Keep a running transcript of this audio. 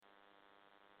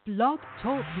Blog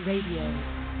Talk Radio.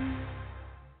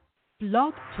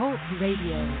 Blog Talk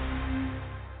Radio.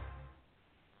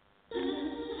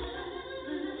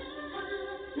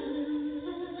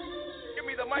 Give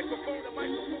me the microphone, the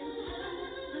microphone.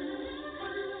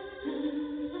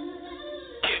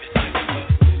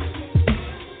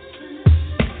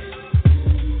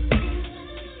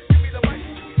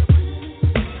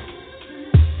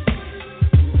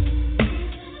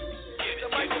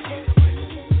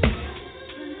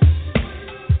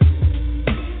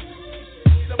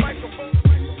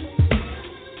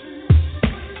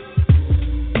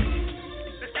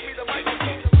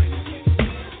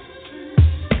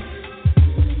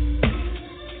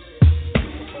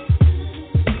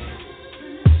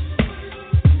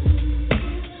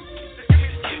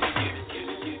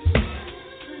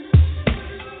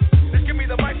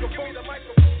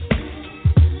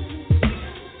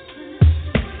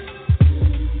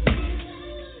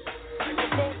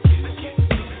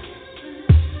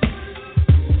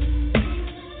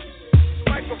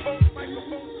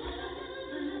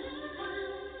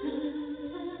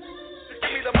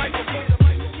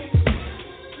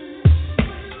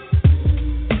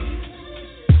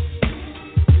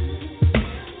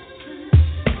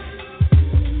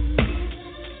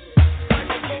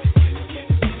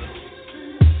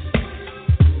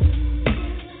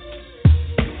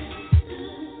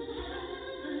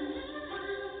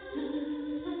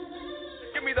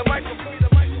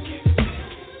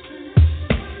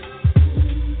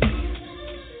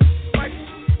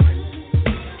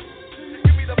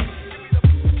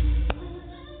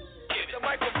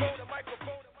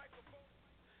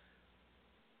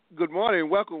 Good morning.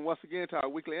 Welcome once again to our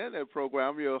weekly internet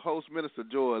program. I'm your host, Minister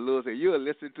Joy Lewis, and you're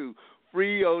listening to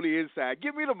Free on the Inside.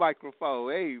 Give me the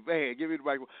microphone. Hey, man, give me the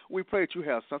microphone. We pray that you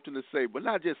have something to say, but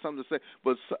not just something to say,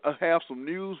 but have some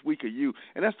news we could use.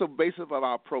 And that's the basis of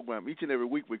our program. Each and every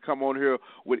week we come on here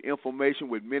with information,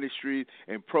 with ministry,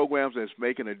 and programs that's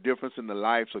making a difference in the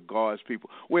lives of God's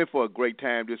people. We're in for a great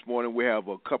time this morning. We have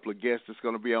a couple of guests that's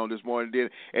going to be on this morning. Then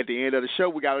at the end of the show,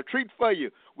 we got a treat for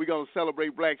you. We're going to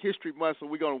celebrate Black History Month, so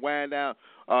we're going to wind down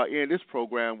in this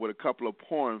program with a couple of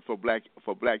poems for Black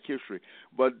history.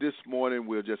 But this morning,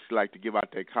 we'll just like to give out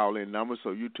that call-in number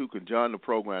so you too can join the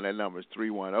program. That number is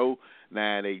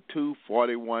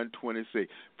 310-982-4126.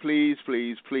 Please,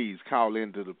 please, please call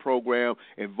into the program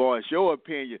and voice your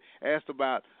opinion. Ask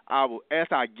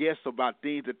our guests about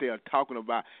things that they are talking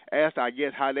about. Ask our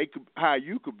guests how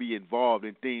you could be involved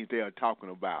in things they are talking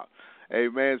about.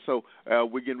 Amen. So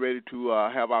we're getting ready to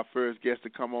have our first guest to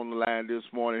come on the line this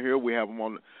morning here. We have them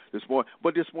on this morning.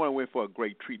 But this morning we went for a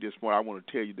great treat this morning. I want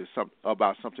to tell you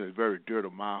about something that's very dear to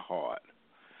my heart.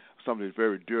 Something that's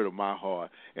very dear to my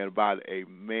heart, and about a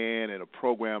man and a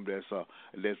program that's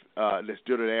dear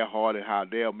to their heart and how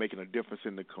they're making a difference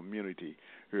in the community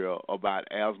here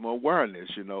about asthma awareness,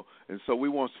 And so we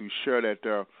want to share that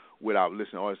there with our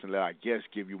listening audience and let our guests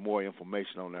give you more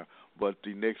information on that. But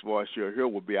the next voice you'll hear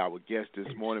will be our guest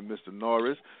this morning, Mr.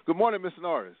 Norris. Good morning, Mr.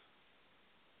 Norris.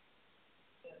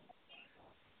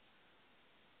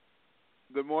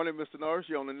 Good morning, Mr. Norris.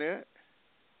 You on the net?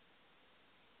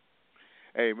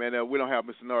 Hey, man, we don't have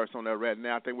Mr. Norris on there right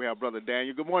now. I think we have Brother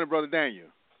Daniel. Good morning, Brother Daniel.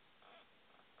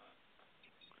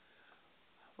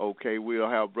 Okay, we'll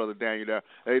have Brother Daniel there.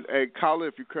 Hey, caller,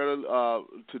 if you care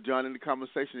to join in the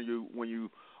conversation, when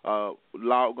you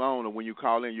log on or when you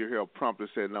call in, you hear a prompt that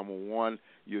says, number one,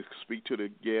 you speak to the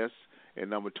guest, and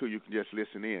number two, you can just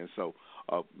listen in. So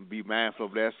be mindful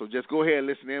of that. So just go ahead and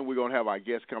listen in. We're going to have our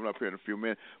guest coming up here in a few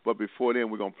minutes. But before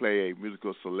then, we're going to play a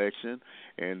musical selection,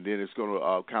 and then it's going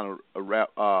to kind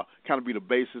of be the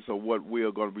basis of what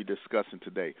we're going to be discussing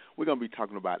today. We're going to be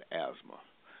talking about asthma.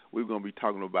 We're going to be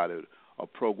talking about a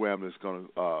program that's going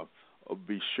to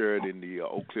be shared in the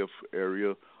Oak Cliff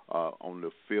area on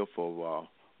the 5th of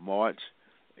March,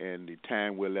 and the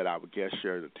time we'll let our guests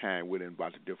share the time with and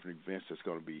about the different events that's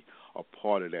going to be a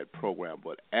part of that program.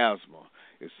 But asthma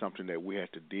is something that we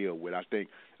have to deal with. I think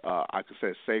I can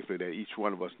say safely that each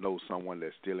one of us knows someone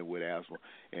that's dealing with asthma,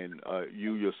 and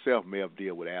you yourself may have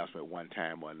dealt with asthma at one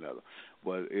time or another.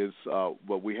 But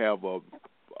we have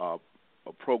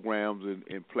programs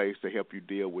in place to help you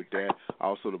deal with that.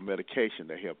 Also, the medication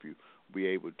to help you be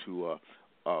able to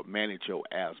manage your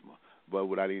asthma. But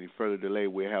without any further delay,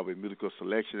 we'll have a musical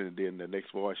selection, and then the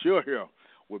next voice you'll hear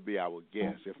will be our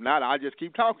guest. If not, I'll just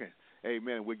keep talking.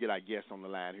 Amen. We'll get our guests on the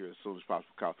line here as soon as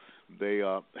possible because they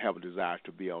have a desire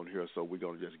to be on here, so we're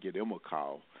going to just give them a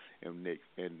call, and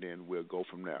then we'll go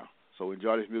from there. So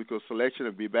enjoy this musical selection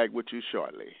and be back with you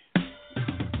shortly.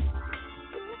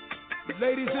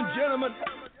 Ladies and gentlemen,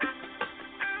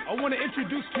 I want to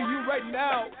introduce to you right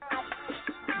now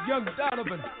Young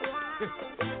Donovan.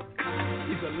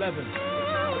 He's 11.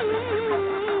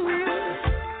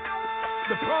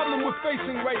 The problem we're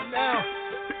facing right now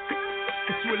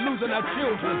is we're losing our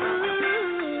children.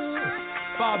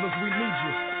 Fathers, we need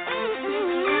you.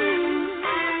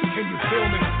 Can you feel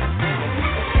me?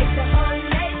 Take the whole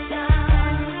nation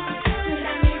to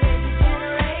let me raise a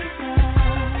generation.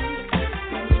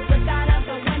 When you look out of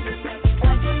the window, say,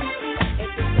 what do you see?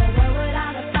 If it's a world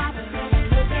without a father, then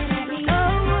you're looking at me.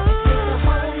 Take the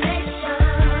whole nation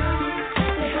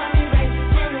to help me raise a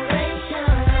generation.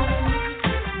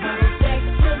 No respect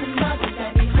to the mothers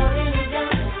that be holding it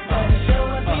down, but it sure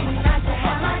would be nice to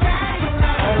have my daddy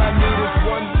around. All I need is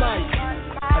one mic.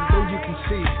 I know you can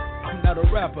see I'm not a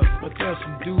rapper, but there's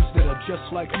some dudes that are just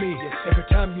like me. Every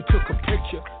time you took a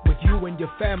picture with you and your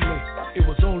family, it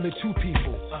was only two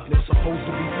people, and it was supposed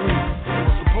to be three. It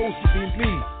was supposed to be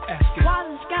me asking, Why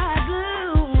the sky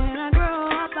blue? When I grow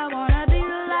up, I wanna be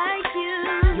like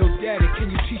you. yo, daddy, can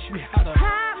you teach me how to?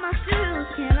 Tie my shoes.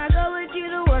 Can I go with you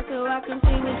to work so I can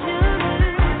see what you do?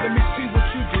 Let me see what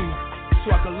you do, so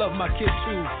I can love my kid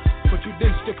too. But you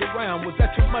didn't stick around. Was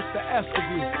that too much to ask of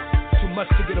you? Too much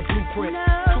to get a blueprint,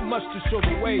 too much to show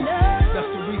the way. That's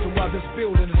the reason why this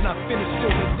building is not finished till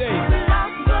today.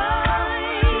 Lost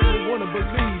boy. You wanna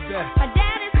believe that My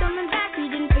dad is coming back. He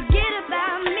didn't forget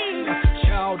about me. like a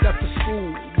child after school,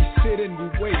 we sit and we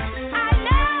wait. I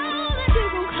know that you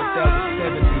gon' come. That was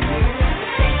 70 years.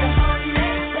 Take the whole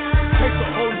nation. Take the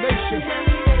whole nation.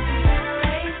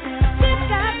 Just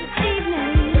got this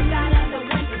evening. Look out of the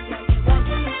window. Say, what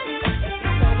do you see? If it's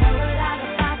a world without a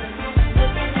father, then you're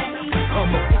looking at me.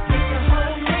 Come on. Take the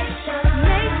whole nation.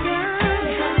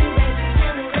 To help me raise a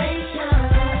generation.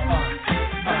 No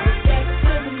respect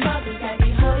to the mothers that be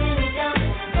holding it down,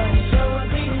 but it sure would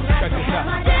be nice Check to this have out.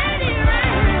 my daddy They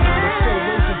around. say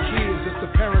raising kids is the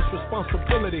parents'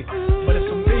 responsibility, but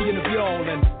it's a million of y'all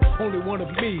and only one of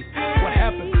me. What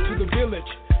happened to the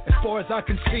village? As far as I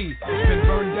can see, it's been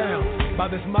burned down by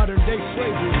this modern day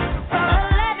slavery. For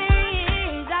 11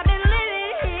 years I've been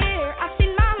living here. I've seen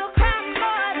mama cry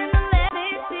more than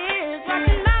 11 tears.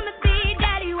 Watching mama see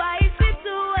daddy while he slips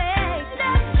away.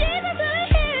 Love Jesus to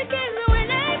hear kids when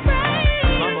they pray.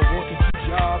 Mama working 2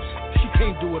 jobs, she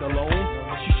can't do it alone.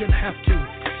 She shouldn't have to.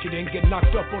 She didn't get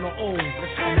knocked up on her own.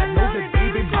 And I know that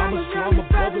baby mama's drama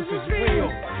brothers is real.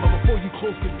 But before you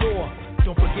close the door,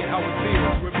 don't forget how it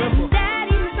feels. Remember,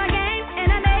 Daddy missed my game and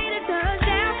I made a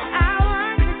touchdown. I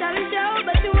won the talent show,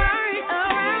 but you weren't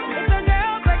around. If a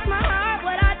girl breaks my heart,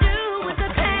 what I do with the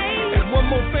pain? and one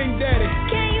more thing, daddy.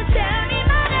 Can you tell me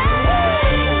my name?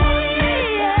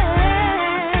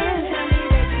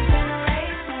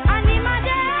 I need my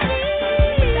daddy.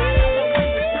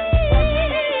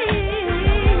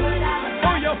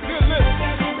 Oh, y'all feel this?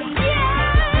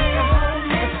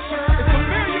 It's a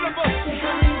million of us.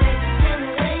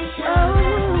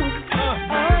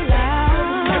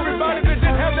 Everybody that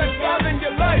didn't have that father in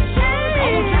your life,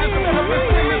 I want you to stand up and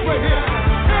sing this right here.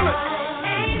 Feel it.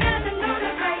 Ain't nothing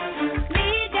gonna break me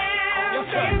down.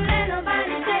 Can't let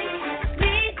nobody take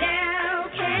me down.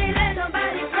 Can't let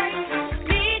nobody break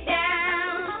me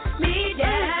down.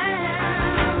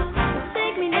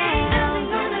 Take me down. Ain't nothing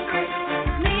gonna break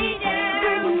me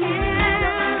down. Can't let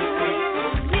nobody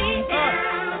take me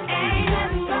down. Ain't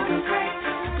nothing gonna break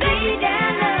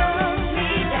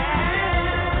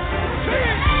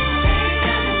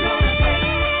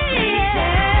me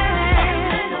down.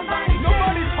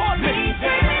 Nobody taught me.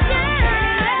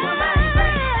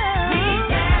 I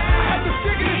had to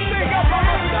figure this thing out by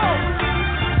myself.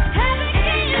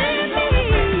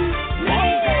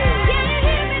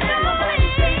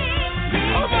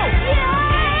 Come on.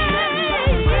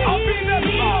 I'll be that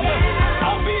father.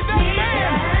 I'll be that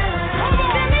man. Come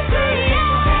on.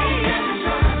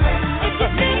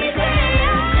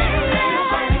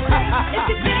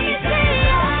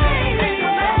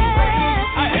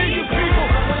 I hear you people.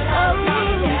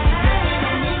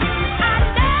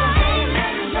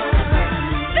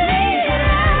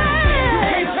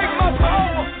 Can't take my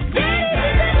power.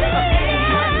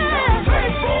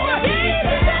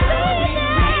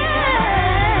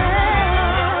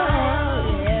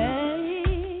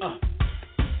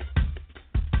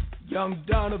 Young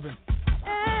Donovan,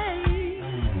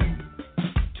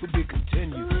 to be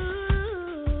continued.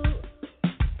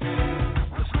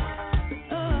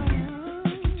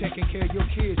 If you're taking care of your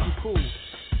kids, you cool.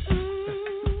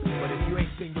 But if you ain't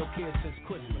seen your kids since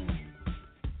Christmas,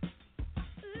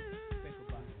 think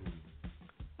about it.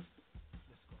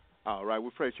 Let's go. All right, we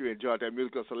pray you enjoyed that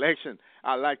musical selection.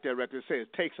 I like that record. It says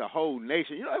it takes a whole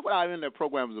nation. You know, that's what our internet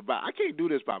program is about. I can't do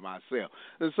this by myself.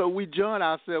 And so we join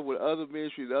ourselves with other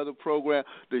ministries, other programs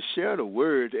to share the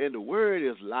word. And the word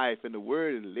is life, and the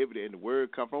word is liberty, and the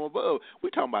word comes from above.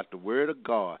 We're talking about the word of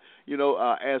God. You know,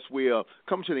 as we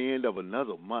come to the end of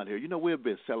another month here, you know, we've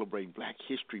been celebrating Black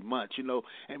History Month, you know,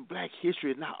 and Black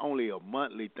History is not only a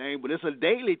monthly thing, but it's a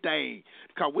daily thing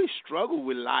because we struggle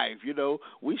with life, you know.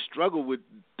 We struggle with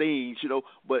things, you know,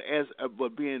 but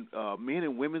being men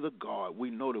and women of God, we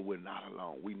know that we're not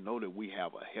alone. We know that we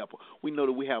have a helper. We know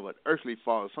that we have an earthly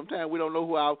father. Sometimes we don't know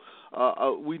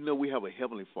who we know we have a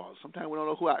heavenly father. Sometimes we don't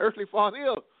know who our earthly father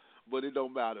is, but it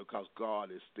don't matter because God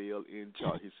is still in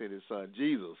charge. He sent his son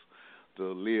Jesus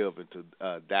to live and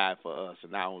to die for us,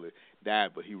 and not only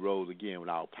died, but he rose again with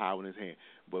our power in his hand.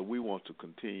 But we want to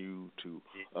continue to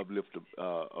uplift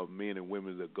the men and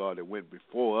women of God that went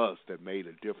before us that made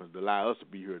a difference, allow us to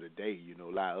be here today, you know,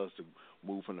 allow us to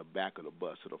move from the back of the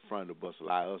bus to the front of the bus,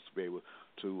 allow us to be able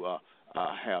to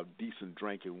have decent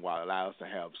drinking water, allow us to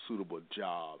have suitable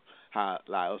jobs,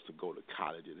 allow us to go to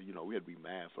college. You know, we had to be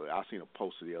mindful. I seen a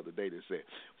poster the other day that said,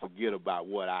 forget about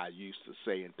what I used to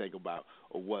say and think about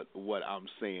what I'm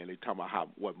saying. They talking about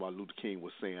what Martin Luther King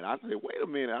was saying. I said, wait a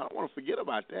minute, I don't want to forget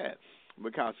about that.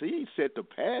 Because he set the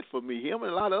path for me, him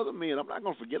and a lot of other men. I'm not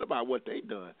going to forget about what they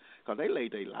done because they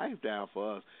laid their life down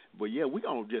for us. But, yeah, we're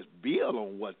going to just build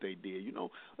on what they did. You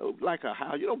know, like a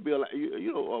house, you don't build,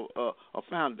 a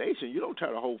foundation. You don't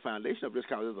tear the whole foundation up just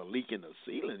because there's a leak in the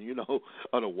ceiling, you know,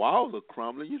 or the walls are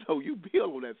crumbling. You know, you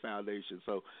build on that foundation.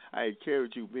 So I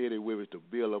encourage you, men and women, to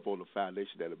build up on the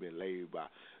foundation that have been laid by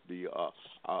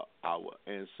our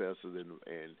ancestors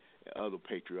and other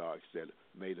patriarchs that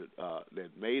made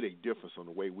a difference on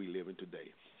the way we live in today.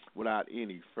 Without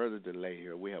any further delay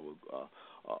here, we have a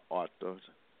author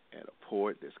and a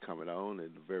poet that's coming on, and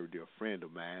a very dear friend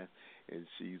of mine, and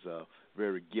she's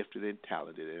very gifted and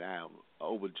talented, and I am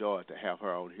overjoyed to have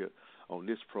her on here on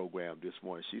this program this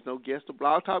morning. She's no guest of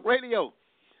Blog Talk Radio.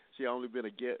 She not only been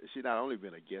a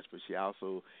guest, but she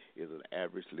also is an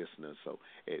average listener. So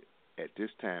at this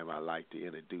time, I'd like to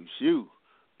introduce you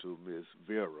to Miss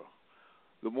Vera.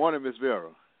 Good morning, Miss Vera.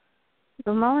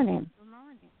 Good morning.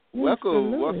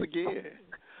 Welcome once again.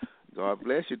 God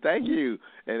bless you. Thank you.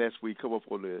 And as we come up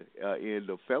on the end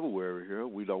of February here,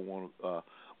 we don't want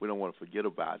to forget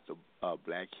about the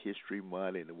Black History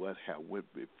Month and what have went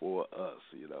before us,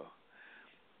 you know,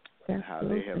 and how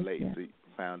they have laid the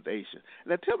foundation.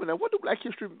 Now, tell me now, what do Black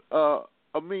History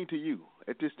mean to you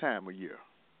at this time of year?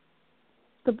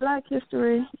 The Black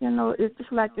history, you know, it's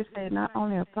just like they say, not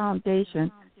only a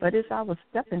foundation, but it's our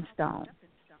stepping stone.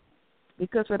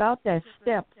 Because without that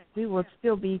step, we would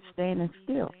still be standing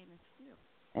still.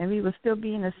 And we would still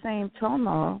be in the same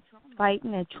turmoil,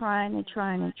 fighting and trying and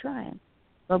trying and trying.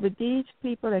 But with these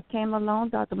people that came along,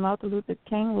 Dr. Martin Luther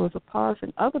King, Rosa Parks,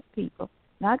 and other people,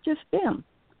 not just them,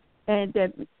 and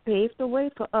that paved the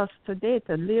way for us today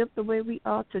to live the way we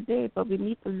are today, but we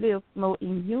need to live more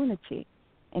in unity.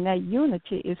 And that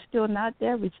unity is still not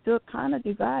there. We're still kind of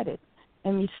divided,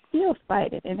 and we still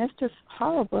fight it. And it's just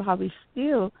horrible how we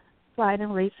still fighting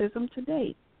racism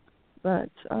today. But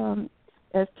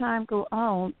as time goes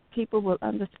on, people will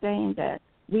understand that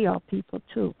we are people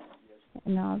too.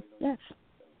 And yes.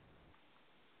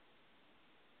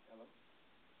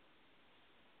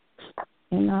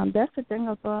 And that's the thing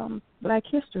of Black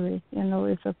history. You know,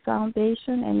 it's a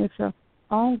foundation and it's an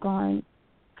ongoing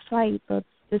fight, but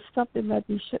it's something that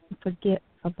we shouldn't forget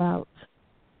about.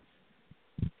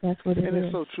 That's what it is. And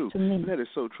it's so true. To me. That is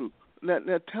so true. Now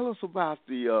tell us about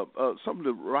the some of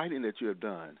the writing that you have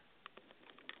done.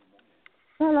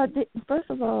 Well, I did, first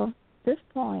of all, this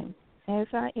poem, As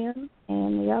I Am,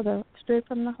 and the other, Straight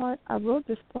from the Heart, I wrote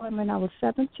this poem when I was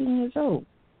 17 years old.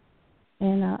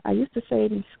 And I used to say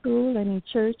it in school and in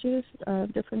churches,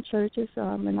 different churches,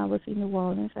 when I was in New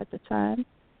Orleans at the time.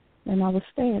 And I was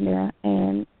staying there.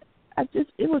 And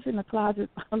it was in the closet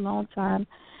a long time.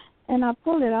 And I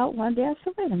pulled it out one day. I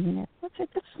said, wait a minute. I said,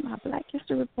 this is my Black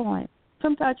history poem.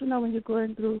 Sometimes, you know, when you're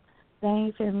going through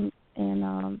things and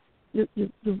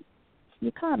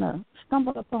you kind of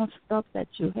stumble upon stuff that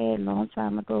you had a long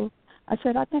time ago. I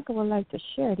said, I think I would like to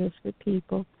share this with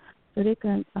people so they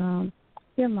can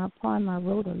hear my poem I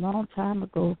wrote a long time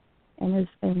ago. And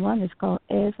one is called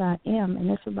As I Am, and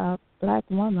it's about a Black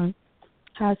woman,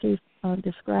 how she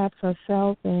describes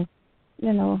herself and,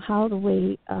 you know, how the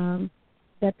way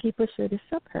that people should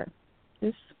accept her.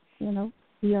 This, you know,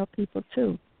 we are people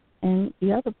too. And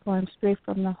the other poem, Straight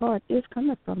from the Heart, is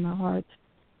coming from the heart.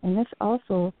 And it's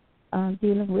also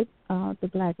dealing with the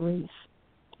Black race.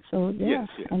 So, yeah,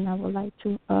 yes. And I would like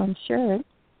to share it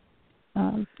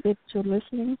with your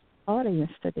listening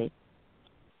audience today.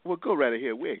 Well, go right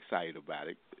ahead. We're excited about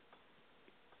it.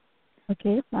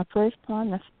 Okay, my first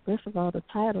poem, first of all, the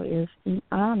title is In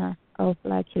Honor of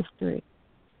Black History.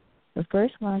 The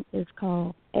first one is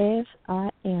called As I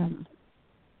Am.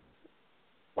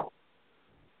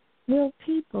 Will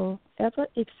people ever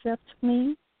accept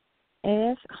me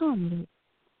as comely?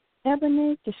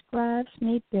 Ebony describes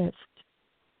me best.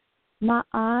 My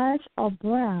eyes are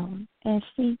brown and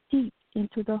see deep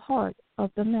into the heart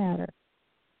of the matter.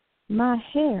 My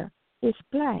hair is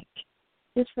black.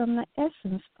 It's from the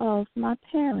essence of my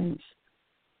parents.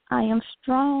 I am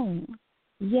strong,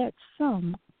 yet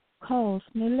some calls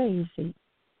me lazy.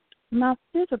 My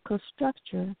physical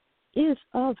structure is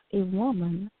of a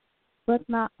woman, but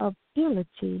my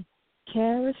ability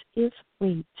carries its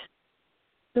weight.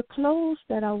 The clothes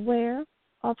that I wear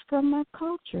are from my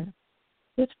culture.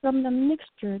 It's from the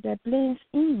mixture that blends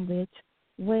in with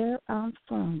where I'm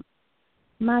from.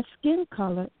 My skin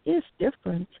color is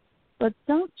different, but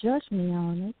don't judge me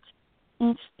on it.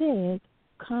 Instead,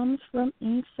 comes from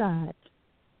inside.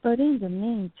 But in the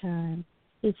meantime,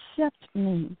 accept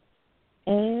me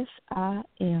as I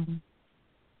am.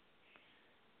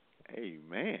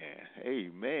 Amen.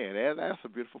 Amen. That's a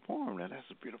beautiful poem. Now, that's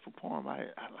a beautiful poem. I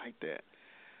like that.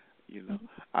 You know,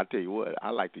 I tell you what,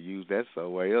 I like to use that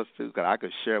somewhere else too, because I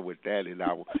could share with that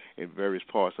in various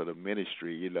parts of the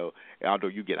ministry. You know, although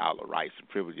you get all the rights and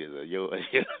privileges of yours,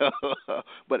 you know.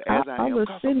 But as I am, will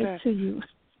because send it to you.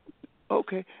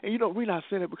 Okay, and you know, the reason I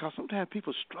say that because sometimes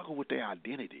people struggle with their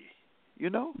identity. You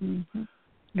know. Mm-hmm.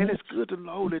 And it's good to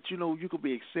know that, you know, you can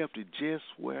be accepted just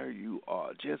where you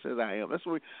are, just as I am. That's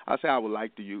why I say I would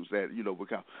like to use that, you know,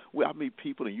 because I meet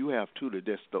people, and you have too, that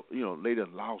just, you know, they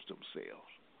done lost themselves.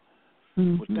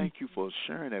 Mm-hmm. Well, thank you for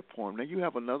sharing that poem. Now, you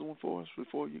have another one for us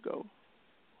before you go?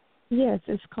 Yes,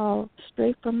 it's called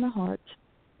Straight from the Heart.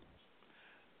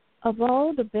 Of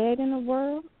all the bad in the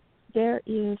world, there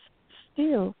is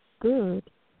still good.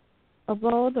 Of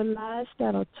all the lies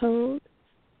that are told,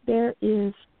 there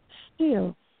is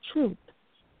still truth.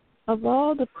 Of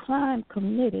all the crime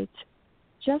committed,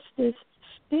 justice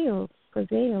still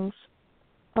prevails.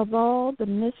 Of all the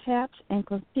mishaps and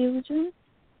confusion,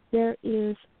 there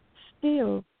is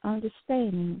still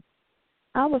understanding.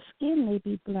 Our skin may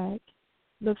be black,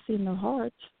 looks in the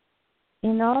heart.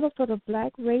 In order for the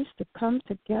black race to come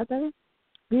together,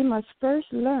 we must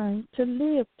first learn to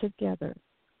live together.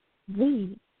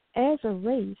 We, as a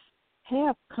race,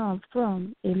 have come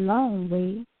from a long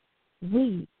way.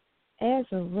 We, as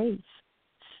a race,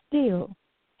 still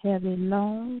have a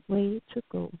long way to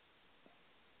go.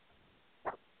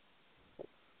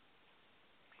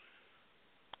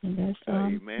 And that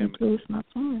includes my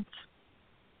poems.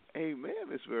 Amen,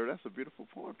 Miss Vera. That's a beautiful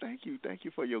poem. Thank you. Thank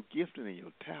you for your gifting and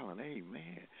your talent.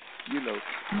 Amen. You know,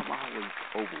 I'm always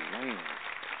overwhelmed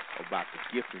about the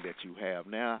gifting that you have.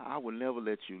 Now, I will never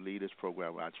let you lead this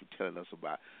program without you telling us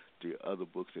about the other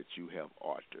books that you have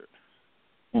authored.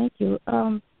 Thank you.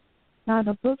 Now,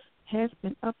 the book has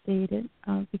been updated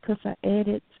because I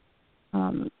added,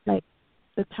 like,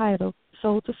 the title,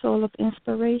 Soul to Soul of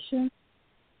Inspiration.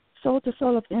 Soul to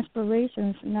Soul of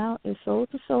Inspirations now is Soul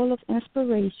to Soul of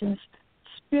Inspirations,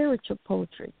 spiritual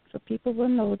poetry. So people will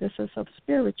know this is a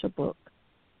spiritual book,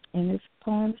 and it's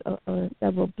poems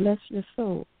that will bless your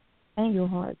soul and your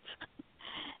hearts.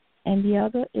 And the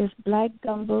other is Black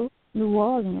Gumbo, New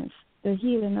Orleans, The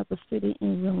Healing of a City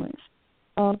in Ruins,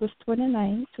 August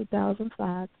 29,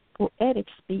 2005, poetic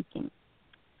speaking.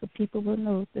 So people will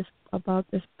know this about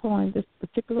this poem. This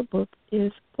particular book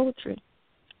is poetry.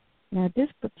 Now, this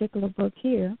particular book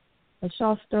here, a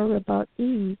short story about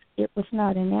Eve, it was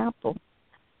not an apple.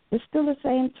 It's still the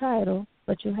same title,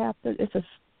 but it's a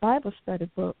Bible study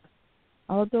book.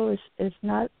 Although it's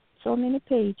not so many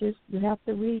pages, you have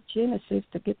to read Genesis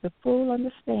to get the full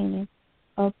understanding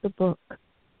of the book.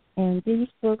 And these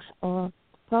books are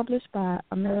published by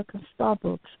American Star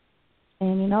Books.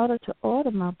 And in order to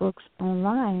order my books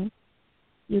online,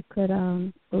 you could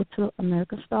go to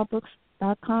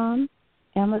AmericanStarBooks.com,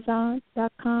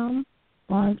 Amazon.com,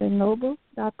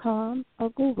 BarnesandNoble.com, or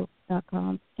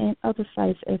Google.com, and other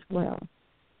sites as well.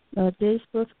 These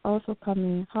books also come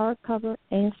in hardcover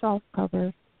and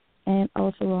softcover, and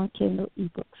also on Kindle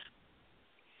ebooks.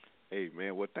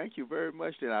 Amen. Well, thank you very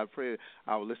much. Then I pray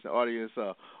our listening audience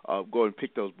go and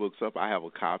pick those books up. I have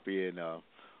a copy and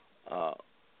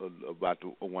about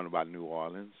one about New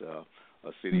Orleans,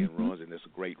 a city in ruins, and it's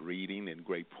great reading and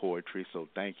great poetry. So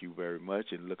thank you very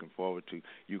much, and looking forward to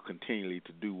you continually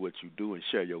to do what you do and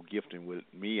share your gifting with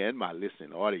me and my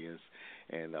listening audience.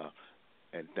 And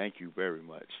thank you very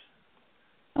much.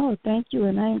 Oh, thank you,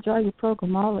 and I enjoy your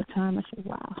program all the time. I said,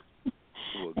 wow.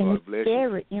 Well, And God it's bless you.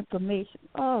 very information.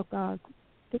 Oh, God,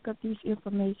 pick up these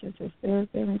information. It's very,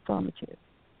 very informative.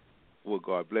 Well,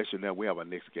 God bless you. Now, we have our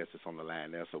next guest that's on the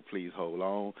line now, so please hold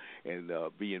on and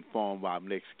be informed by our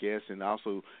next guest. And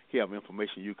also, he have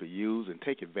information you could use and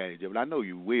take advantage of it. I know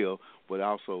you will, but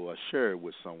also share it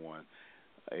with someone.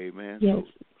 Amen. Yes. So,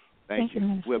 thank you.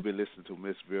 Minister. We'll be listening to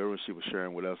Miss Vera. She was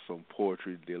sharing with us some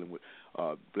poetry dealing with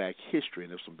black history, and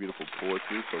there's some beautiful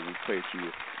poetry, so we pray that you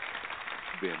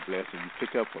being blessed, and you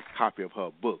pick up a copy of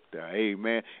her book there.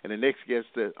 Amen. And the next guest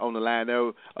on the line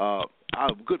there, a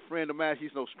good friend of mine, he's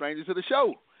no stranger to the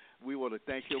show. We want to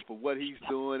thank him for what he's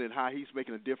doing and how he's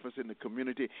making a difference in the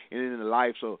community and in the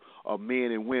lives of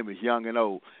men and women, young and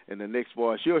old. And the next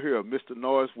voice, you'll hear Mr.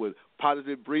 Norris with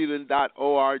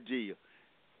positivebreathing.org.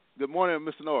 Good morning,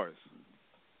 Mr. Norris.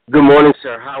 Good morning,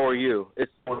 sir. How are you?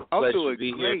 It's a I'm pleasure doing to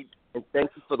be great. here. And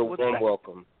thank you for the warm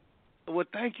welcome. Well,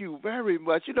 thank you very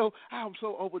much. You know, I'm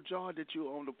so overjoyed that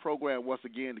you're on the program once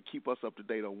again to keep us up to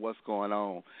date on what's going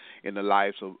on in the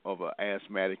lives of an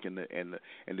asthmatic and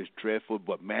this dreadful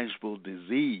but manageable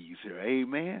disease here.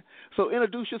 Amen. So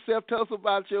introduce yourself. Tell us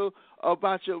about your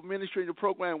ministry and your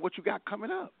program, what you got coming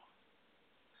up.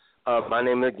 My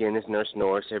name, again, is Nurse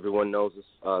Norris. Everyone knows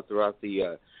us throughout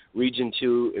the Region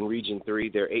 2 and Region 3.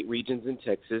 There are 8 regions in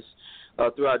Texas.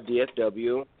 Throughout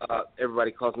DFW,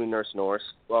 everybody calls me Nurse Norris.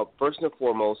 Well, first and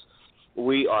foremost,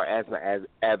 we are asthma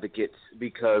advocates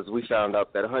because we found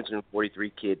out that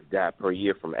 143 kids die per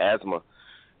year from asthma.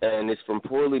 And it's from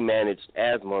poorly managed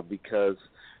asthma because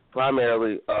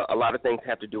primarily a lot of things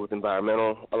have to do with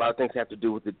environmental, a lot of things have to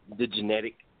do with the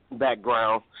genetic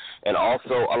background, and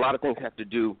also a lot of things have to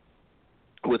do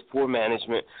with poor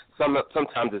management.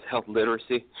 Sometimes it's health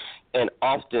literacy, and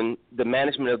often the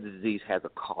management of the disease has a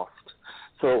cost.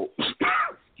 So,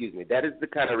 excuse me, that is the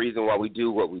kind of reason why we do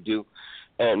what we do.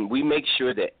 And we make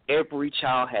sure that every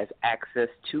child has access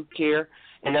to care,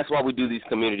 and that's why we do these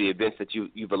community events that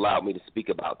you've allowed me to speak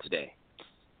about today.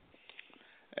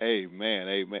 Amen,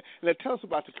 amen. Now, tell us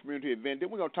about the community event.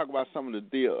 Then we're going to talk about some of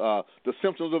the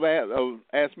symptoms of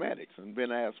asthmatics and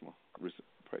being an asthma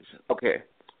patient. Okay.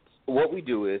 What we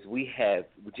do is we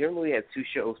generally have 2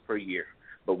 shows per year,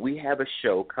 but we have a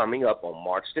show coming up on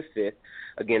March the 5th.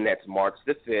 Again, that's March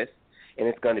the 5th, and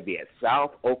it's going to be at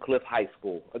South Oak Cliff High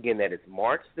School. Again, that is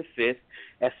March the 5th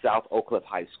at South Oak Cliff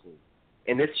High School.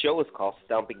 And this show is called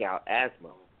Stomping Out Asthma.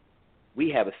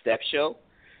 We have a step show.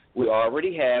 We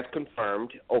already have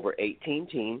confirmed over 18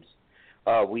 teams.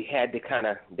 We had to kind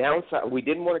of downsize. We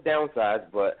didn't want to downsize,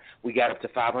 but we got up to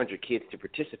 500 kids to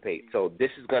participate. So this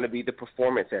is going to be the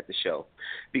performance at the show.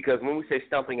 Because when we say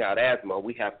Stomping Out Asthma,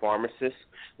 we have pharmacists,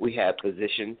 we have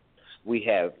physicians, we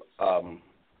have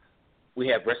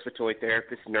respiratory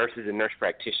therapists, nurses, and nurse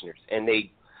practitioners. And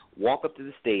they walk up to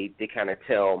the stage. They kind of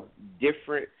tell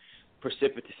different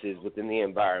precipituses within the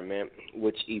environment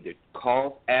which either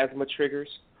cause asthma triggers,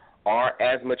 are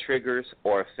asthma triggers,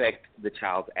 or affect the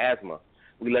child's asthma.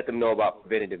 We let them know about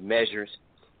preventative measures,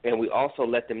 and we also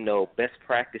let them know best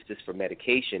practices for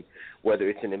medication, whether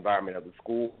it's an environment of the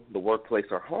school, the workplace,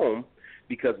 or home,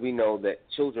 because we know that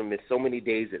children miss so many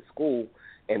days at school,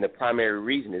 and the primary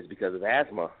reason is because of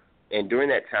asthma. And during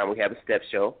that time, we have a step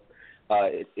show,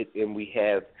 and we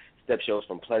have step shows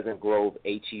from Pleasant Grove,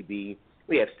 HEB.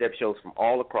 We have step shows from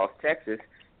all across Texas.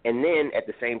 And then at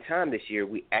the same time this year,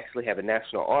 we actually have a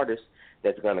national artist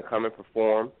that's going to come and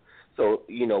perform. So,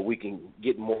 we can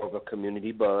get more of a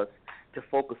community buzz to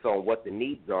focus on what the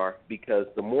needs are, because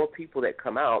the more people that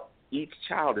come out, each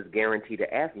child is guaranteed an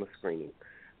asthma screening.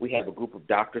 We have a group of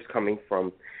doctors coming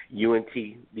from UNT,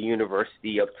 the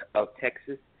University of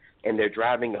Texas, and they're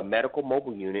driving a medical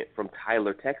mobile unit from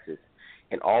Tyler, Texas.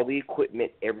 And all the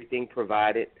equipment, everything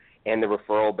provided, and the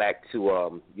referral back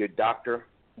to your doctor,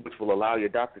 which will allow your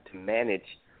doctor to manage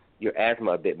your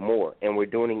asthma a bit more. And we're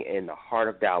doing it in the heart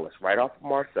of Dallas, right off of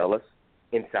Marcellus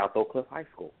in South Oak Cliff High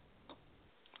School.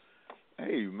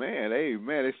 Amen,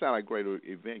 amen. It sounds like a great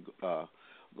event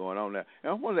going on there.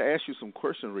 And I wanted to ask you some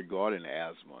questions regarding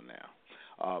asthma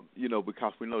now.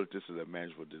 Because we know that this is a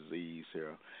manageable disease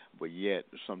here, but yet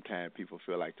sometimes people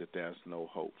feel like that there's no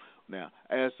hope. Now,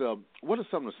 what are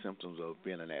some of the symptoms of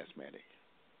being an asthmatic?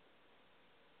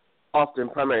 Often,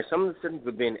 primarily, some of the symptoms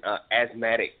of being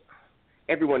asthmatic,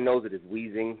 everyone knows it is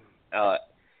wheezing.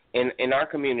 In our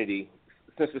community,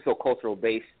 since we're so cultural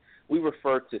based, we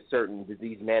refer to certain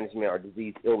disease management or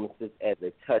disease illnesses as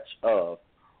a touch of,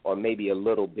 or maybe a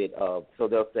little bit of. So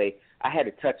they'll say, I had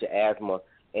a touch of asthma,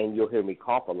 and you'll hear me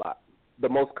cough a lot. The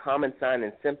most common sign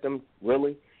and symptom,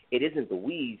 really, it isn't the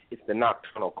wheeze, it's the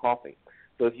nocturnal coughing.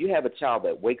 So if you have a child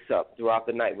that wakes up throughout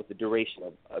the night with the duration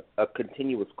of a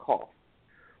continuous cough,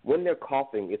 when they're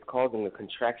coughing, it's causing a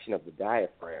contraction of the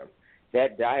diaphragm.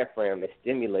 That diaphragm is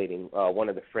stimulating one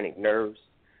of the phrenic nerves.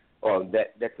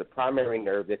 That's the primary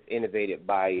nerve that's innervated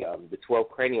by the 12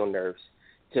 cranial nerves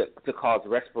to cause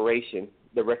respiration,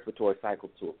 the respiratory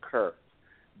cycle to occur.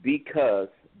 Because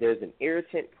there's an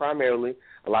irritant primarily,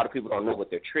 a lot of people don't know what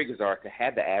their triggers are to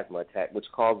have the asthma attack, which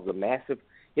causes a massive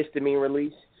histamine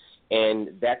release, and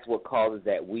that's what causes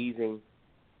that wheezing.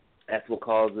 That's what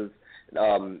causes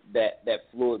that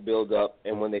fluid buildup,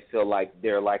 and when they feel like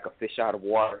they're like a fish out of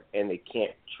water and they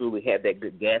can't truly have that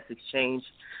good gas exchange.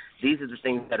 These are the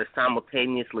things that are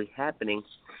simultaneously happening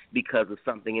because of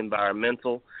something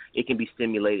environmental. It can be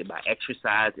stimulated by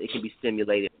exercise. It can be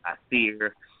stimulated by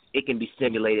fear. It can be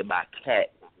stimulated by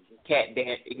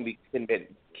it can be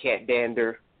stimulated cat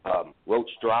dander, roach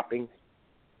droppings,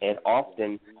 and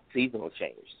often seasonal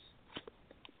change.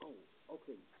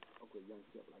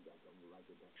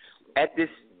 At this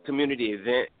community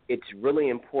event, it's really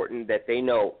important that they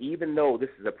know, even though this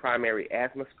is a primary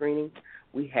asthma screening,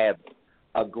 we have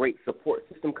a great support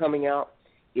system coming out.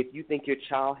 If you think your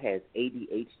child has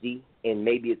ADHD and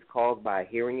maybe it's caused by a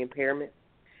hearing impairment,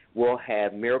 we'll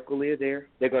have Miracle Ear there.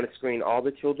 They're going to screen all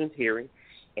the children's hearing,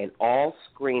 and all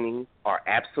screenings are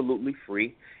absolutely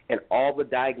free, and all the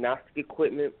diagnostic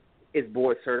equipment is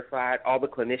board certified. All the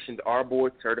clinicians are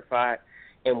board certified,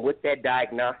 and with that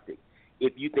diagnostic,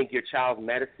 if you think your child's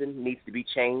medicine needs to be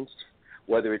changed,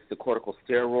 whether it's the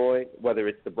corticosteroid, whether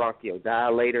it's the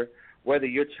bronchodilator, whether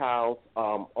your child's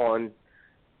on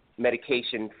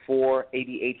medication for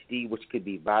ADHD, which could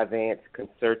be Vyvanse,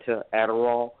 Concerta,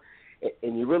 Adderall,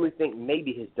 and you really think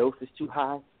maybe his dose is too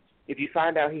high, if you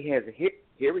find out he has a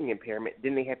hearing impairment,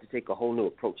 then they have to take a whole new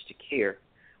approach to care.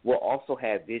 We'll also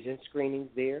have vision screenings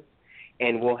there,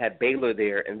 and we'll have Baylor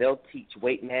there, and they'll teach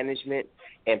weight management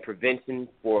and prevention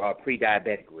for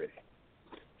pre-diabetic risk.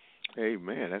 Hey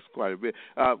man, that's quite a bit.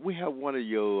 We have one of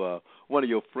your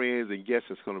friends and guests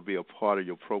that's going to be a part of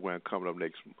your program coming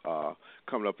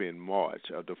up in March,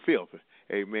 the 5th.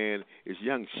 Hey man, it's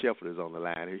Young Shepherd is on the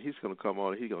line. He's going to come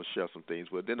on. He's going to share some things.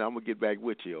 But then I'm going to get back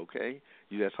with you. Okay,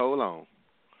 you just hold on.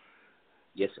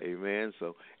 Yes, sir. Amen.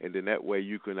 So, and then that way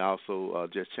you can also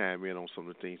just chime in on some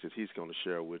of the things that he's going to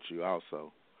share with you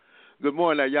also. Good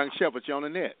morning, now, Young Shepherd. You're on the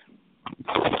net.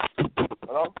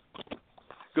 Hello?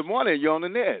 Good morning. You're on the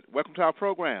net. Welcome to our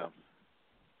program.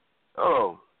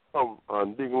 Hello.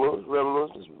 I'm Deacon Lewis, Reverend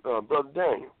Lewis, this is, Brother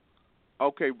Daniel.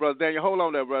 Okay, Brother Daniel, hold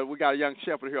on there, brother. We got a Young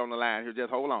Shepherd here on the line here. Just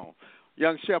hold on.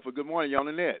 Young Shepherd, good morning. You're on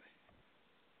the net.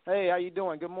 Hey, how you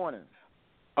doing? Good morning.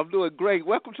 I'm doing great.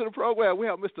 Welcome to the program. We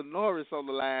have Mr. Norris on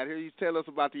the line here. He's telling us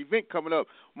about the event coming up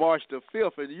March the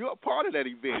 5th, and you're a part of that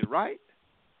event, right?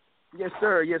 Yes,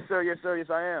 sir. Yes, sir. Yes, sir. Yes,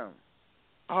 I am.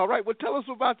 All right. Well, tell us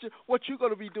about what you're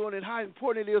going to be doing and how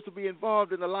important it is to be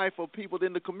involved in the life of people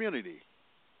in the community.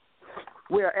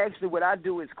 Well, actually, what I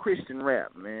do is Christian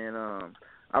rap, man.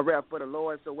 I rap for the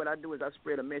Lord, so what I do is I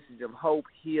spread a message of hope,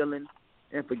 healing,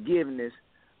 and forgiveness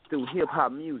through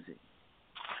hip-hop music.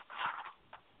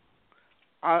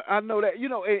 I know that,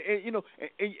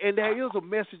 and there is a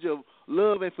message of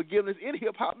love and forgiveness in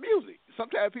hip-hop music.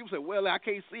 Sometimes people say, well, I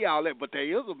can't see all that, but there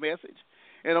is a message,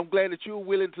 and I'm glad that you're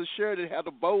willing to share it and have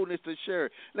the boldness to share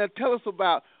it. Now, tell us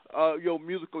about your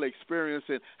musical experience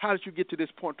and how did you get to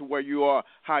this point to where you are,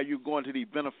 how you're going to these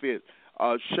benefit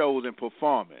shows and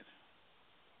performing.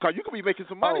 Because you could be making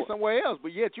some money somewhere else,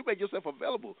 but yet you make yourself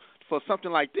available for something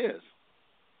like this.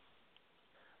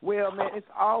 Well, man, it's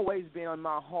always been on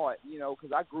my heart,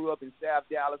 because I grew up in South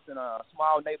Dallas in a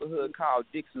small neighborhood called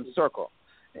Dixon Circle.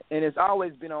 And it's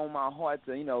always been on my heart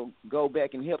to, go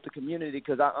back and help the community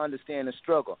because I understand the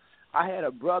struggle. I had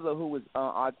a brother who was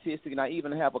autistic, and I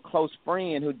even have a close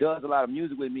friend who does a lot of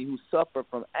music with me who suffered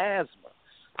from asthma.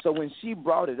 So when she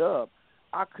brought it up,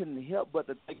 I couldn't help but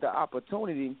to take the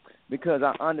opportunity because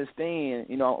I understand,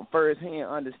 firsthand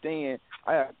understand,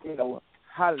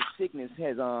 how the sickness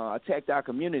has attacked our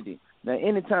community. Now,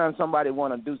 anytime somebody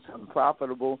want to do something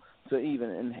profitable to even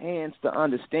enhance the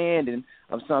understanding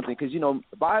of something, because,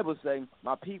 the Bible says,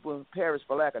 my people perish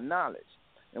for lack of knowledge.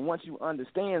 And once you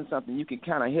understand something, you can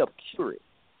kind of help cure it.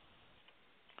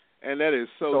 And that is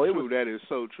so true. That is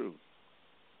so true.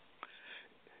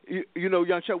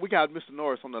 Young Chuck, we got Mr.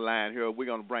 Norris on the line here. We're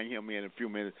going to bring him in a few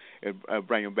minutes and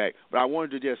bring him back. But I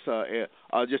wanted to just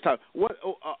talk.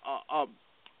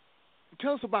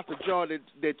 Tell us about the joy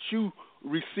that you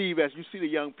receive as you see the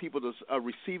young people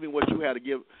receiving what you had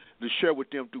to share with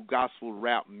them through gospel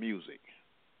rap music.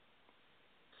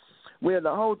 Well,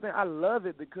 the whole thing, I love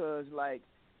it because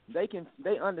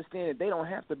they understand that they don't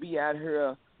have to be out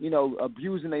here,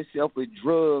 abusing themselves with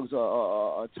drugs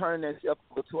or turning themselves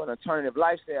to an alternative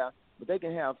lifestyle, but they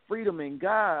can have freedom in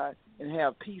God and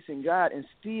have peace in God and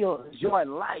still enjoy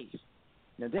life.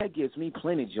 Now that gives me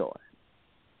plenty joy.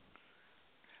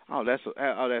 Oh,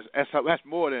 that's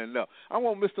more than enough. I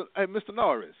want Mr.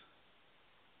 Norris.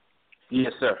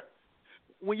 Yes, sir.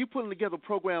 When you're putting together a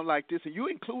program like this and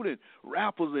you're including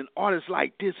rappers and artists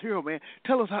like this here, man,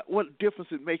 tell us what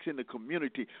difference it makes in the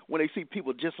community when they see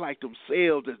people just like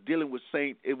themselves that's dealing with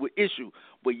with issue,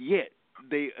 but yet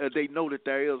they know that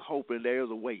there is hope and there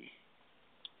is a way.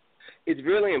 It's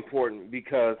really important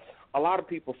because a lot of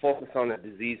people focus on the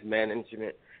disease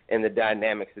management and the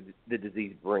dynamics that the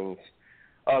disease brings.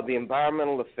 The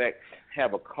environmental effects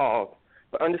have a cause,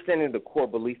 but understanding the core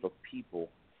belief of people,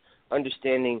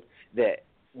 understanding that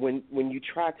when you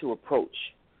try to approach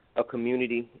a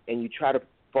community and you try to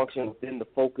function within the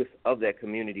focus of that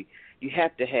community, you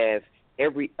have to have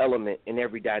every element and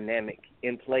every dynamic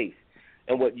in place.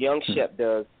 And what Young Shep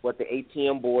does, what the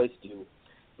ATM boys do,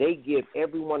 they give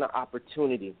everyone an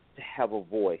opportunity to have a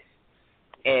voice.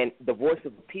 And the voice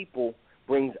of the people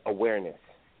brings awareness.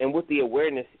 And with the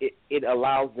awareness, it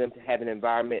allows them to have an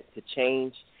environment to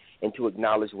change and to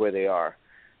acknowledge where they are.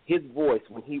 His voice,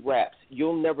 when he raps,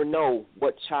 you'll never know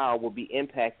what child will be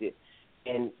impacted,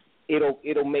 and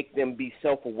it'll make them be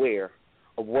self-aware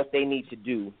of what they need to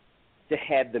do to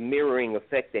have the mirroring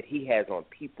effect that he has on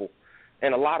people.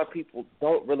 And a lot of people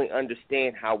don't really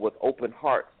understand how with open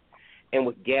hearts and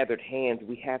with gathered hands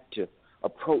we have to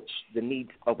approach the needs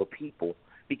of a people,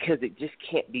 because it just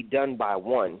can't be done by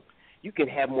one. You can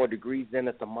have more degrees than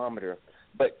a thermometer,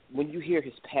 but when you hear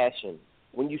his passion,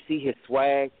 when you see his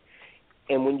swag,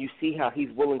 and when you see how he's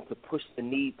willing to push the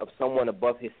need of someone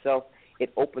above himself,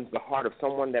 it opens the heart of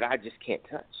someone that I just can't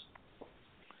touch.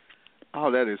 Oh,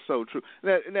 that is so true.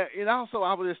 And also,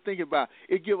 I was just thinking about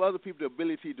it gives other people the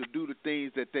ability to do the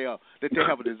things that they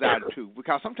have a desire to.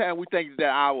 Because sometimes we think that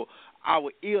our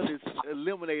illness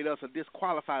eliminate us or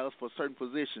disqualify us for certain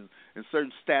positions and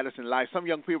certain status in life. Some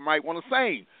young people might want to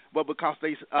sing, but because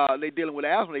they dealing with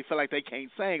asthma, they feel like they can't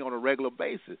sing on a regular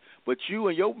basis. But you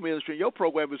and your ministry and your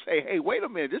program is say, hey, wait a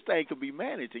minute, this thing can be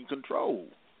managed and controlled.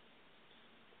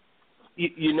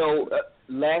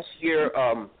 Last year.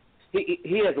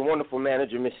 He has a wonderful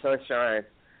manager, Miss Sunshine.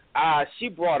 She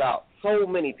brought out so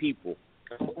many people.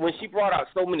 When she brought out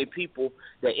so many people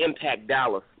that impact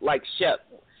Dallas, like Shep,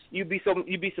 you'd be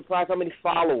surprised how many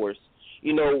followers,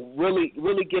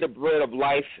 really get a bread of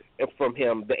life from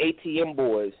him. The ATM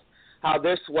boys, how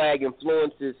their swag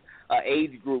influences an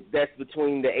age group that's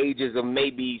between the ages of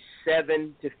maybe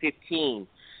 7 to 15.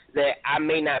 That I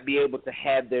may not be able to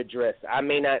have their dress. I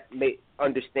may not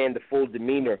understand the full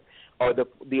demeanor or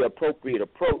the appropriate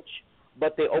approach,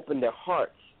 but they open their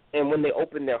hearts. And when they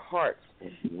open their hearts,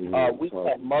 we had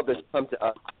mothers come to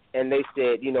us, and they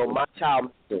said, my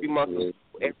child 3 months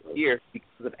every year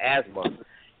because of asthma.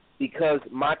 Because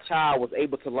my child was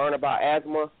able to learn about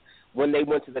asthma, when they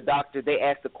went to the doctor, they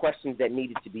asked the questions that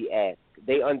needed to be asked.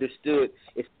 They understood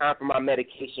it's time for my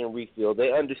medication refill.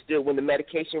 They understood when the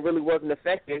medication really wasn't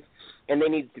effective and they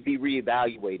needed to be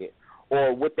reevaluated.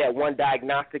 Or with that one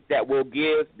diagnostic that we'll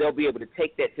give, they'll be able to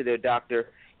take that to their doctor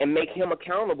and make him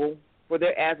accountable for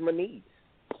their asthma needs.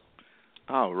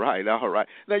 All right. Now,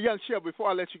 Young Shep, before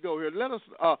I let you go here, let us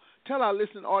tell our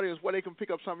listening audience where they can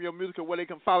pick up some of your music and where they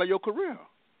can follow your career.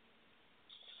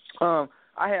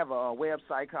 I have a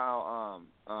website called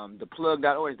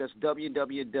theplug.org. That's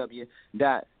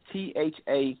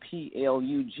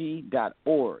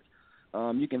www.thaplug.org.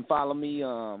 You can follow me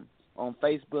on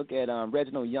Facebook at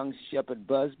Reginald Young Shepherd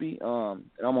Busby. And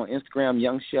I'm on Instagram,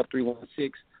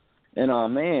 YoungShep316. And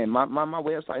my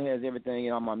website has everything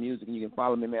and all my music, and you can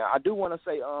follow me, man. I do want to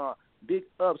say big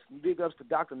ups to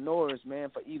Dr. Norris, man,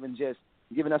 for even just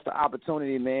giving us the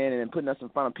opportunity, man, and putting us in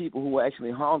front of people who are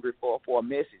actually hungry for a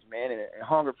message, man, and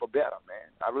hungry for better, man.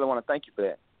 I really want to thank you for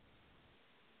that.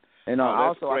 And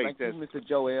also, I thank you, Mr.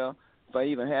 Joel, for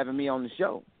even having me on the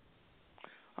show.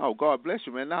 Oh, God bless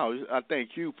you, man. Now, I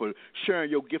thank you for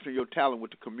sharing your gift and your talent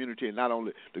with the community, and not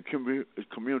only the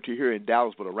community here in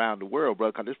Dallas, but around the world,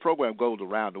 brother, because this program goes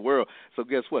around the world. So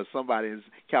guess what? Somebody in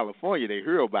California, they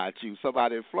hear about you.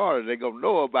 Somebody in Florida, they're going to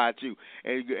know about you,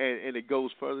 and it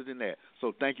goes further than that.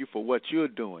 So thank you for what you're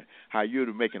doing, how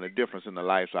you're making a difference in the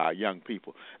lives of our young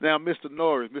people. Now, Mr.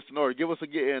 Norris, give us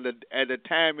again the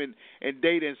time and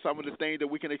date and some of the things that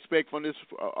we can expect from this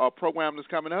program that's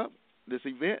coming up, this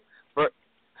event.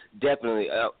 Definitely.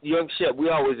 Young Shep, we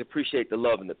always appreciate the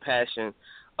love and the passion.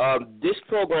 This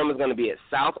program is going to be at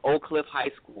South Oak Cliff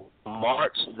High School,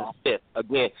 March the 5th.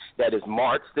 Again, that is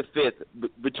March the 5th,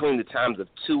 between the times of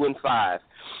 2 and 5.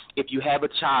 If you have a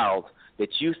child that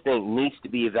you think needs to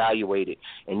be evaluated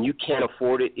and you can't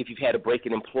afford it, if you've had a break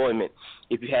in employment,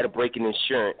 if you had a break in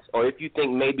insurance, or if you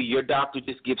think maybe your doctor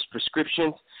just gives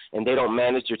prescriptions and they don't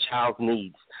manage your child's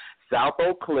needs, South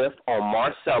Oak Cliff on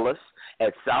Marcellus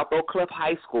at South Oak Cliff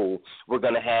High School, we're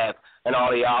going to have an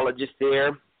audiologist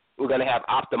there. We're going to have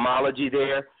ophthalmology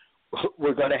there.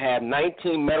 We're going to have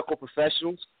 19 medical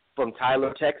professionals from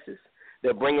Tyler, Texas.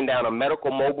 They're bringing down a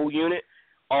medical mobile unit.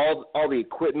 All the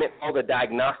equipment, all the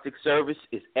diagnostic service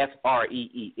is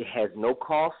FREE. It has no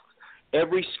cost.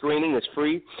 Every screening is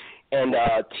free. And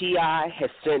T.I. has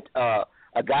sent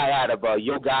a guy out of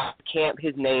Yoga Camp.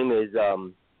 His name is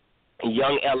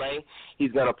Young L.A.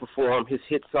 He's going to perform his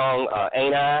hit song,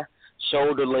 Ain't I?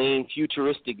 Shoulder Lean,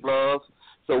 Futuristic Love.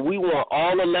 So we want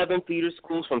all 11 feeder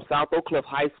schools from South Oak Cliff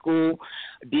High School.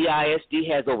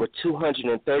 DISD has over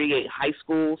 238 high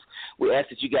schools. We ask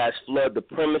that you guys flood the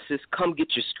premises. Come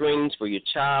get your screenings for your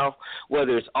child,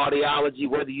 whether it's audiology,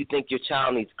 whether you think your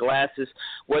child needs glasses,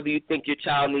 whether you think your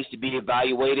child needs to be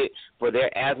evaluated for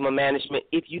their asthma management.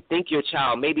 If you think your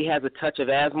child maybe has a touch of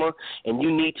asthma and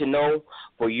you need to know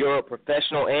for your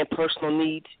professional and personal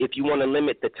needs, if you want to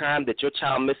limit the time that your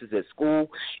child misses at school,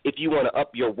 if you want to up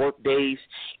your work days,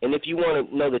 and if you want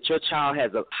to know that your child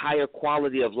has a higher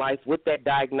quality of life with that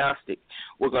diagnostic,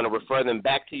 we're going to refer them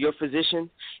back to your physician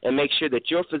and make sure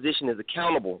that your physician is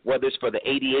accountable, whether it's for the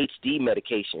ADHD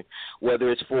medication,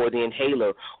 whether it's for the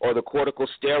inhaler or the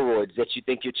corticosteroids that you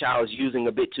think your child is using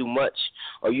a bit too much,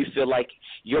 or you feel like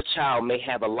your child may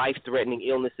have a life-threatening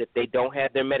illness if they don't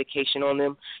have their medication on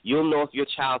them. You'll know if your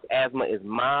child's asthma is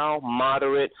mild,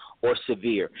 moderate, or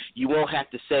severe. You won't have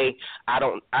to say, I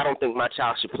don't think my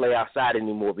child should play outside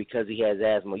anymore because he has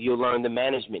asthma. You'll learn the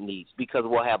management needs because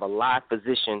we'll have a live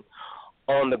physician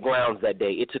on the grounds that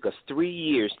day. It took us 3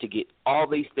 years to get all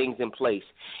these things in place,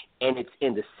 and it's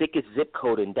in the sickest zip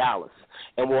code in Dallas.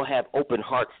 And we'll have open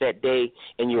hearts that day,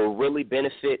 and you'll really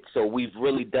benefit. So we've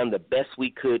really done the best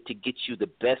we could to get you the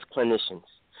best clinicians,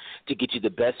 to get you the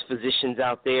best physicians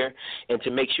out there, and to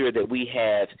make sure that we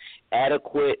have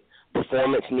adequate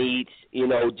performance needs,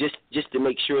 just to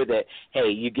make sure that, hey,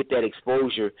 you get that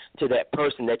exposure to that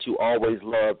person that you always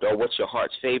loved or what's your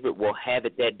heart's favorite. We'll have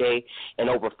it that day, and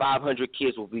over 500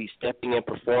 kids will be stepping and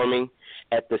performing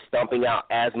at the Stomping Out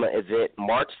Asthma event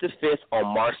March the 5th on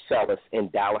Marcellus in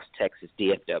Dallas, Texas,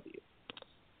 DFW.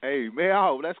 Hey,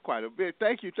 man, that's quite a bit.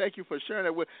 Thank you for sharing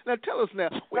that with. Now, tell us now,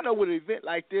 we know with an event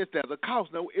like this, there's a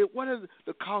cost. Now, what is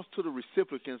the cost to the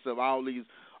recipients of all these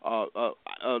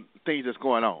things that's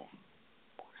going on?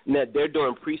 Now, they're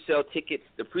doing pre-sale tickets.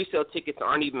 The pre-sale tickets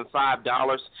aren't even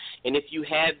 $5. And if you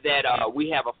have that, we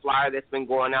have a flyer that's been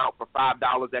going out for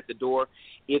 $5 at the door.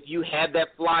 If you have that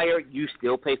flyer, you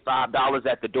still pay $5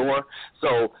 at the door.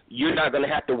 So you're not going to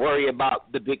have to worry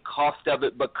about the big cost of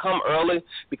it. But come early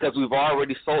because we've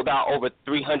already sold out over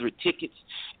 300 tickets.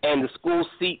 And the school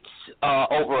seats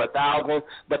over 1,000,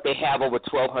 but they have over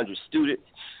 1,200 students.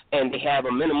 And they have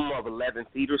a minimum of 11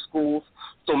 feeder schools.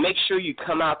 So make sure you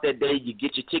come out that day. You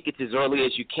get your tickets as early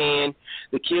as you can.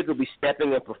 The kids will be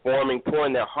stepping and performing,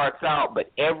 pouring their hearts out,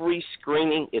 but every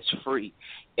screening is free.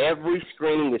 Every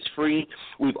screening is free.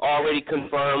 We've already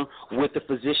confirmed with the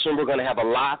physician we're going to have a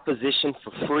live physician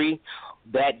for free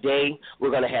that day.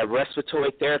 We're going to have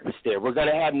respiratory therapists there. We're going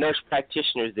to have nurse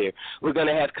practitioners there. We're going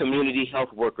to have community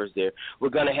health workers there. We're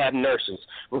going to have nurses.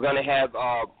 We're going to have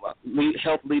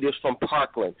health leaders from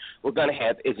Parkland. We're going to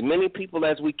have as many people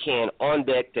as we can on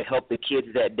deck to help the kids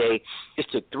that day. It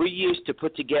took 3 years to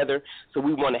put together, so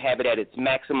we want to have it at its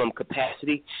maximum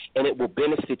capacity, and it will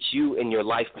benefit you and your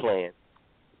life plan.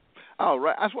 All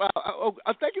right. That's why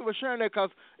I thank you for sharing that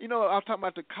because, I was talking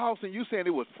about the cost and you saying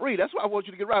it was free. That's why I want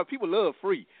you to get right. People love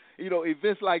free.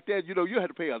 Events like that, you have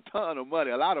to pay a ton of money,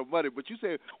 a lot of money. But you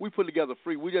said we put together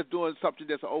free. We're just doing something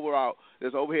that's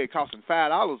overhead costing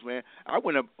 $5, man. I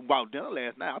went and bought dinner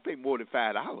last night. I paid more than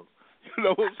 $5. You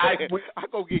know what I'm saying? I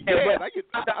go get gas.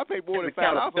 I pay more than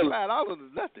 $5. $5 is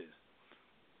nothing.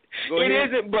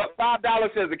 It isn't, but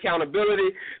 $5 says accountability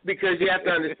because you have to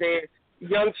understand.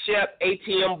 Young Shep,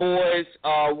 ATM Boys,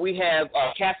 we have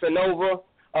Casanova,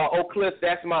 Oak Cliff,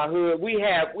 that's my hood. We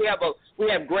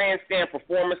have grandstand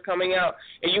performers coming out,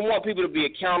 and you want people to be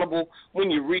accountable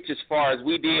when you reach as far as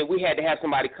we did. We had to have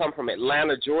somebody come from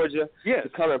Atlanta, Georgia, to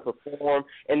come and perform.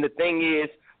 And the thing is,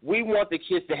 we want the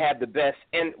kids to have the best.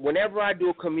 And whenever I do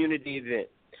a community event,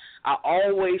 I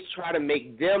always try to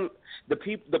make them, the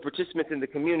participants in the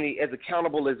community, as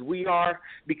accountable as we are,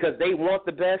 because they want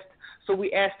the best. So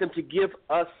we ask them to give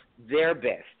us their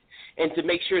best and to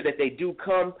make sure that they do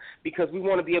come, because we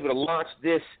want to be able to launch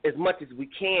this as much as we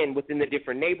can within the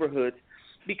different neighborhoods,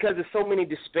 because there's so many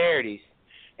disparities.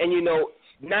 And,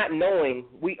 not knowing,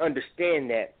 we understand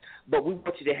that, but we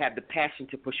want you to have the passion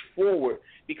to push forward,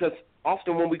 because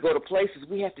often when we go to places,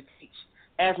 we have to teach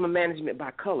asthma management by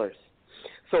colors.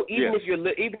 So even if even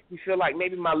if you feel like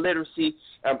maybe my literacy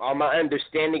or my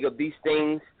understanding of these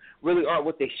things really aren't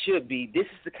what they should be, this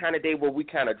is the kind of day where we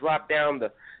kind of drop down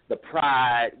the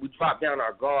pride, we drop down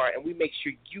our guard, and we make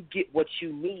sure you get what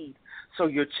you need so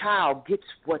your child gets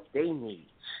what they need,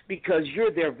 because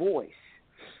you're their voice.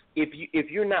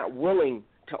 If you're not willing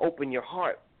to open your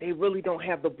heart, they really don't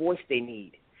have the voice they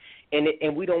need,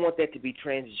 and we don't want that to be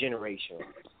transgenerational.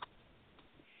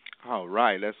 All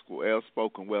right, that's well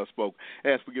spoken.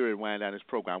 As we get ready to wind down this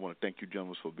program, I want to thank you,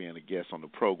 gentlemen, for being a guest on the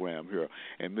program here.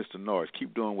 And Mr. Norris,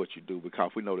 keep doing what you do, because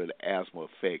we know that asthma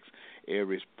affects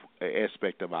every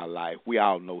aspect of our life. We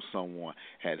all know someone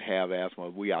have asthma.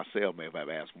 We ourselves may have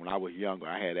asthma. When I was younger,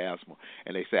 I had asthma,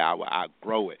 and they say I would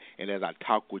outgrow it. And as I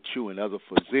talk with you and other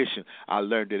physicians, I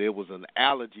learned that it was an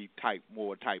allergy type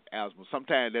asthma.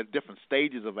 Sometimes there's different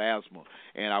stages of asthma,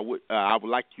 and I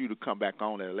would like you to come back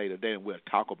on at a later date, and we'll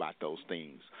talk about those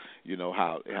things,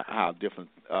 how different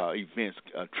events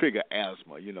trigger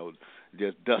asthma,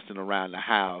 just dusting around the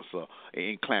house or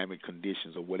inclement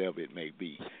conditions or whatever it may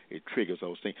be. It triggers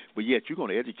those things. But yet you're going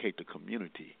to educate the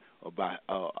community about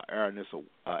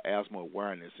asthma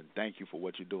awareness, and thank you for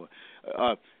what you're doing.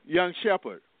 Young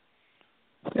Shepherd.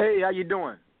 Hey, how you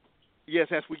doing?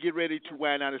 Yes, as we get ready to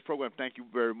wind down this program, thank you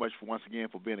very much once again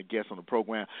for being a guest on the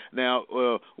program. Now,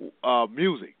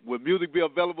 music. Will music be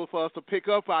available for us to pick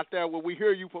up out there when we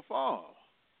hear you perform?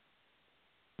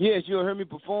 Yes, you'll hear me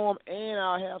perform, and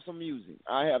I'll have some music.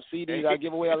 I have CDs. I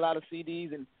give away a lot of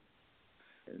CDs, and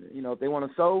if they want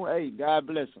to sow, hey, God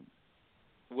bless them.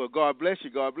 Well, God bless you.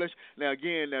 God bless you. Now,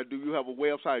 again, do you have a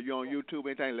website? Are you on YouTube?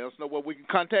 Anything? Let us know where we can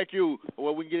contact you or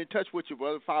where we can get in touch with you,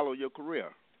 brother, follow your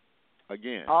career.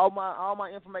 Again, all my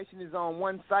information is on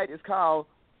one site. It's called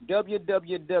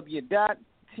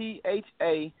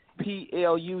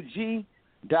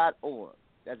www.thaplug.org.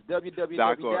 That's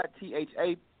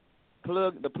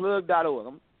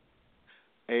www.thaplug.org.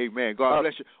 Amen. God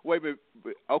bless you. Wait a minute.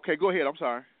 Okay, go ahead. I'm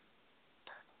sorry.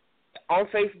 On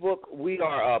Facebook, we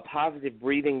are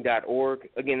positivebreathing.org.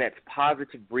 Again, that's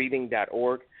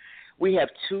positivebreathing.org. We have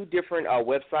two different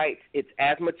websites. It's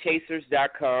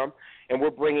asthmachasers.com, and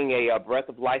we're bringing a Breath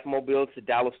of Life mobile to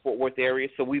Dallas-Fort Worth area.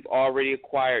 So we've already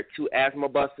acquired 2 asthma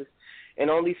buses.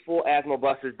 And on these full asthma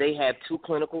buses, they have 2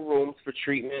 clinical rooms for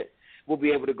treatment. We'll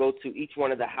be able to go to each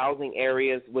one of the housing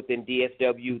areas within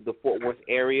DFW, the Fort Worth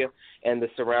area, and the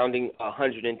surrounding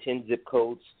 110 zip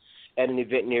codes at an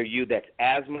event near you. That's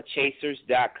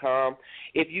asthmachasers.com.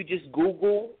 If you just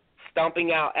Google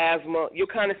Stomping Out Asthma, you'll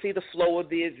kind of see the flow of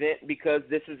the event, because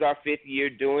this is our 5th year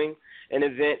doing an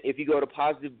event. If you go to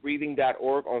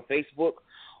positivebreathing.org on Facebook,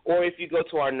 or if you go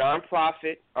to our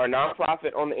nonprofit on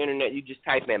the internet, you just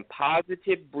type in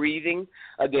Positive Breathing.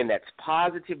 Again, that's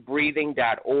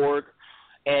positivebreathing.org.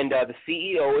 And the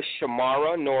CEO is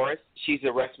Shamara Norris. She's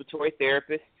a respiratory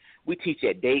therapist. We teach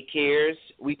at daycares,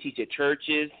 we teach at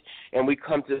churches, and we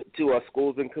come to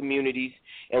schools and communities,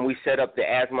 and we set up the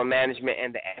asthma management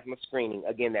and the asthma screening.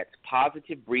 Again, that's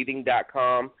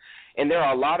positivebreathing.com. And there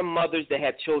are a lot of mothers that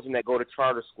have children that go to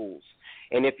charter schools.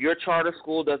 And if your charter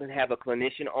school doesn't have a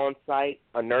clinician on site,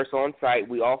 a nurse on site,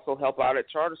 we also help out at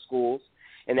charter schools,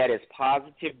 and that is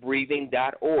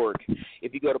positivebreathing.org.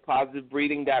 If you go to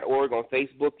positivebreathing.org on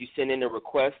Facebook, you send in a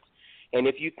request. And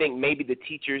if you think maybe the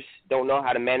teachers don't know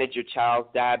how to manage your child's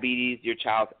diabetes, your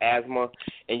child's asthma,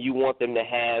 and you want them to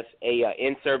have a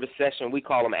in-service session, we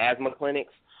call them asthma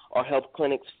clinics or health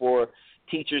clinics for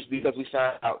teachers, because we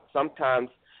find out sometimes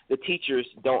the teachers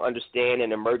don't understand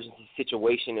an emergency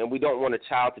situation, and we don't want a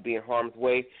child to be in harm's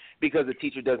way because the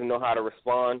teacher doesn't know how to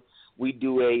respond. We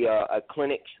do a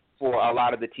clinic for a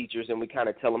lot of the teachers, and we kind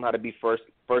of tell them how to be first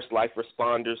life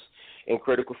responders in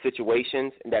critical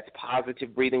situations, and that's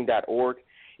positivebreathing.org.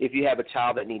 If you have a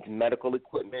child that needs medical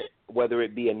equipment, whether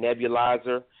it be a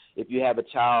nebulizer, if you have a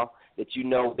child that you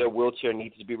know their wheelchair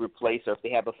needs to be replaced, or if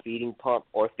they have a feeding pump,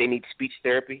 or if they need speech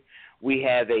therapy, we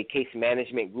have a case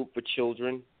management group for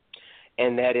children,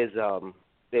 and that is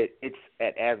it's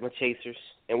at Asthma Chasers,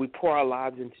 and we pour our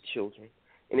lives into children,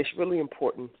 and it's really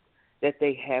important that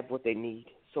they have what they need.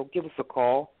 So give us a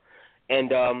call,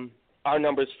 and our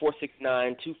number is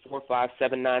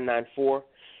 469-245-7994.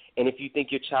 And if you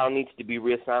think your child needs to be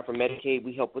reassigned for Medicaid,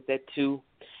 we help with that too.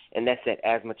 And that's at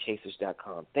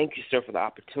asthmachasers.com. Thank you, sir, for the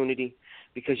opportunity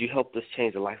because you helped us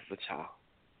change the life of a child.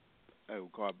 Oh,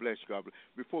 God bless you. God bless.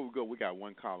 Before we go, we got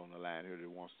one call on the line here that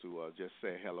wants to just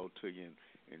say hello to you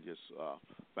and just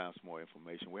find some more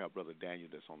information. We have Brother Daniel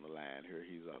that's on the line here.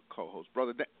 He's a co-host.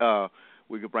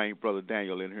 We could bring Brother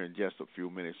Daniel in here in just a few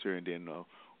minutes here, and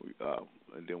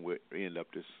then we'll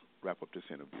wrap up this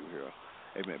interview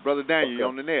here. Amen. Brother Daniel, you're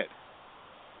on the net.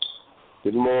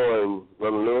 Good morning,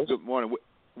 Brother Lewis. Good morning.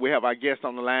 We have our guest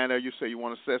on the line there. You say you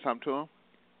want to say something to him?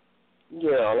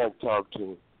 Yeah, I'd like to talk to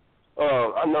him.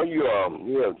 I know you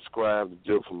have described the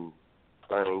different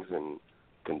things and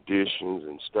conditions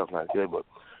and stuff like that, but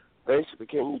basically,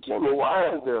 can you tell me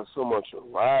why is there so much a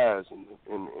rise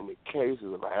in the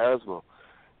cases of asthma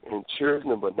in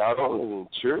children, but not only in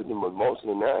children, but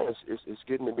mostly now it's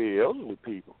getting to be elderly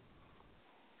people?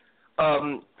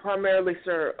 Primarily,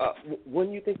 sir,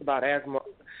 when you think about asthma,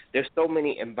 there's so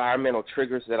many environmental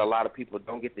triggers that a lot of people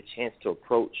don't get the chance to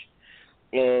approach,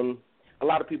 and a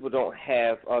lot of people don't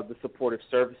have the supportive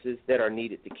services that are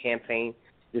needed to campaign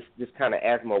this kind of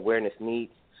asthma awareness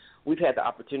needs. We've had the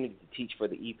opportunity to teach for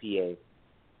the EPA,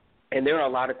 and there are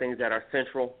a lot of things that are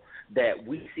central that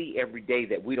we see every day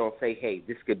that we don't say, hey,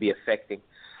 this could be affecting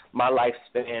my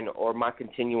lifespan or my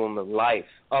continuum of life.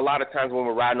 A lot of times when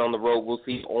we're riding on the road, we'll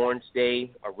see orange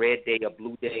day, a red day, a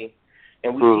blue day,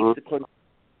 and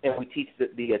we teach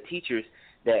the teachers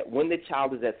that when the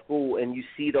child is at school and you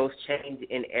see those change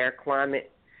in air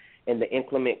climate and the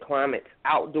inclement climates,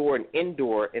 outdoor and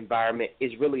indoor environment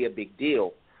is really a big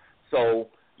deal. So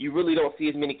you really don't see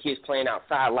as many kids playing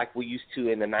outside like we used to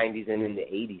in the 90s and in the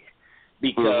 80s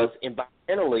because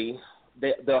environmentally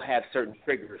they'll have certain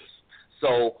triggers.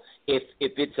 So if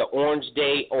it's an orange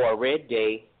day or a red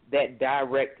day, that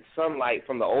direct sunlight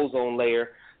from the ozone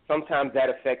layer, sometimes that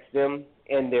affects them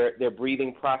and their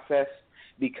breathing process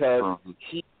because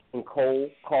heat and cold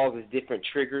causes different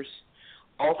triggers.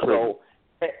 Also,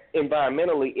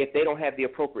 environmentally, if they don't have the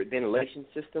appropriate ventilation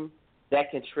system, that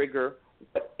can trigger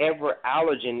whatever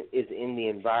allergen is in the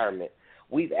environment.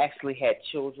 We've actually had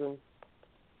children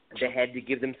that had to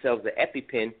give themselves an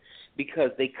EpiPen because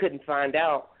they couldn't find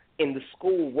out in the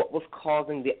school what was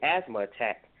causing the asthma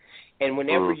attack. And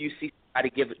whenever you see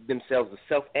somebody give themselves a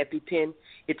self-EpiPen,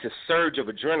 it's a surge of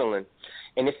adrenaline,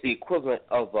 and it's the equivalent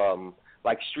of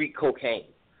like street cocaine.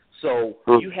 So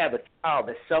you have a child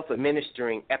that's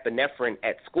self-administering epinephrine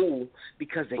at school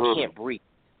because they can't breathe.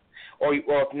 Or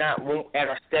if not, at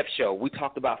our STEP show, we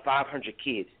talked about 500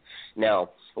 kids.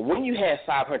 Now, when you have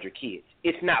 500 kids,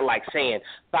 it's not like saying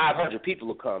 500 people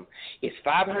will come. It's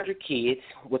 500 kids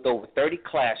with over 30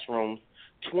 classrooms,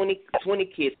 20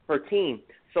 kids per team.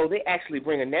 So they actually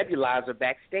bring a nebulizer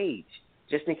backstage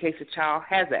just in case a child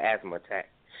has an asthma attack.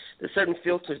 There's certain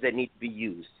filters that need to be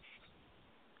used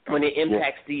when it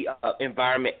impacts the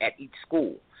environment at each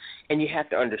school. And you have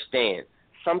to understand,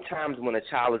 sometimes when a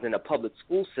child is in a public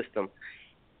school system,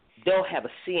 they'll have a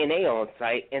CNA on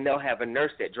site and they'll have a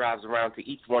nurse that drives around to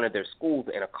each one of their schools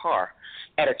in a car.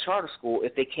 At a charter school,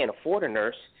 if they can't afford a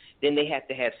nurse, then they have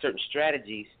to have certain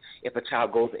strategies if a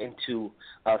child goes into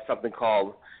something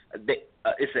called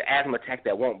it's an asthma attack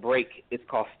that won't break. It's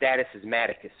called status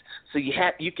asthmaticus. So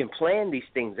you can plan these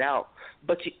things out,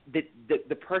 but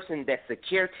the person that's the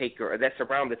caretaker or that's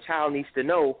around the child needs to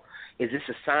know, is this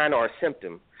a sign or a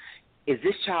symptom? Is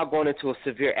this child going into a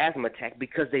severe asthma attack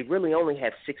because they really only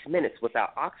have 6 minutes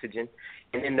without oxygen,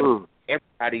 and then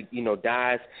everybody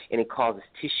dies and it causes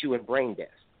tissue and brain death?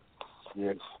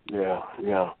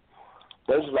 Yeah.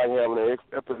 That's just like having an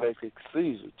epileptic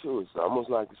seizure, too. It's almost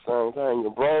like the same thing.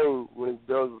 Your brain, when it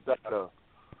does without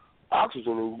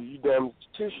oxygen, you damage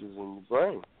the tissues in your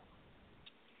brain.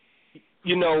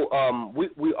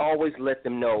 We always let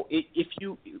them know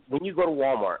when you go to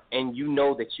Walmart and you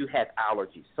know that you have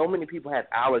allergies. So many people have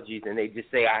allergies and they just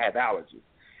say, I have allergies.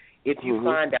 If you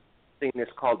find out something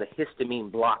that's called a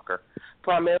histamine blocker,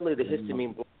 primarily the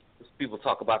histamine blockers, people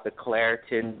talk about the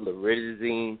Claritin,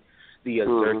 Loratadine, the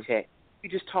Zyrtec. You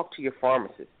just talk to your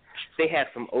pharmacist. They have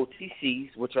some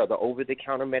OTCs, which are the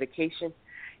over-the-counter medication,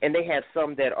 and they have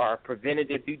some that are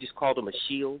preventative. You just call them a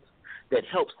shield that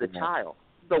helps the child.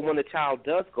 So when the child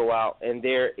does go out and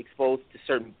they're exposed to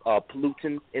certain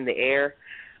pollutants in the air,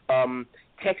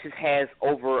 Texas has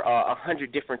over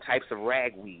 100 different types of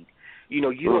ragweed. You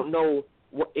don't know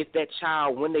if that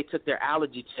child, when they took their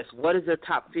allergy test, what is their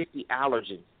top 50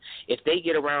 allergens. If they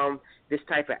get around this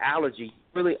type of allergy, you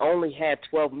really only have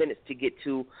 12 minutes to get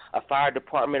to a fire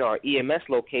department or EMS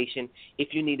location if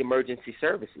you need emergency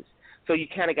services. So you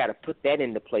kind of got to put that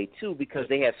into play, too, because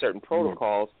they have certain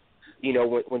protocols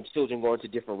when children go into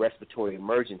different respiratory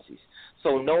emergencies.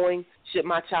 So knowing, should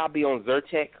my child be on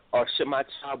Zyrtec, or should my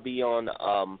child be on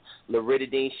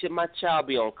Loratadine, should my child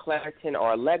be on Claritin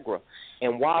or Allegra?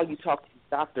 And while you talk to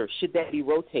the doctor, should that be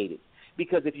rotated?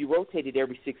 Because if you rotate it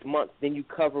every 6 months, then you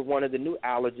cover one of the new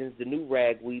allergens, the new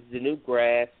ragweeds, the new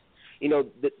grass,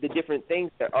 the different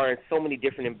things that are in so many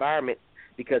different environments,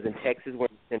 because in Texas, we're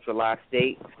in a centralized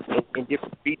state, in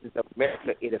different regions of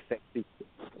America, it affects people.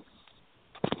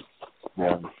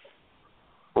 Yeah.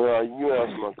 Well, you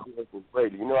asked my question,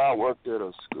 Brady. I worked at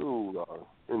a school,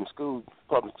 in the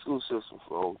public school system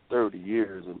for 30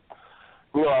 years, and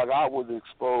I was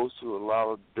exposed to a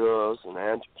lot of dust and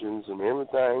antigens and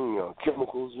everything,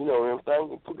 chemicals, everything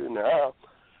you put in the air.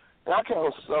 And I kind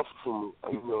of suffered from,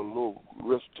 little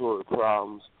respiratory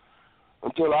problems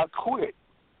until I quit.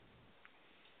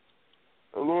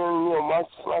 And then,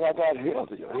 I got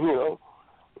healthier,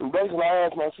 And basically I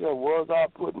asked myself, was I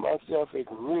putting myself at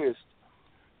risk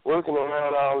working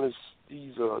around all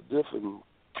these different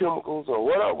chemicals or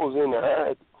whatever was in the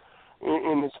air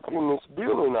in this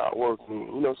building I work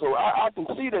in? So I can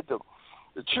see that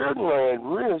the children are at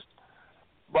risk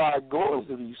by going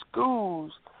to these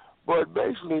schools, but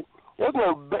basically there's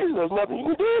nothing you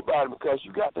can do about it, because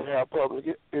you got to have public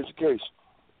education.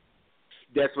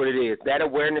 That's what it is. That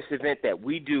awareness event that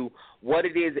we do, what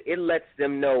it is, it lets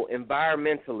them know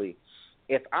environmentally,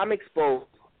 if I'm exposed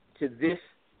to this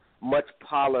much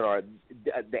pollen, or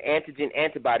the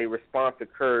antigen-antibody response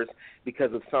occurs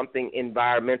because of something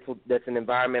environmental, that's an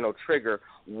environmental trigger,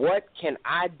 what can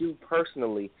I do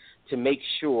personally to make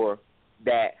sure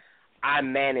that I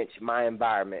manage my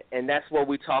environment? And that's what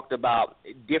we talked about,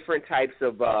 different types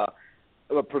of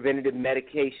preventative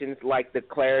medications like the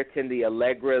Claritin, the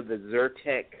Allegra, the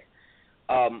Zyrtec.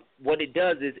 What it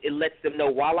does is it lets them know,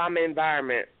 while I'm in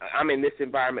this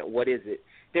environment, what is it?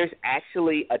 There's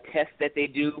actually a test that they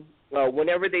do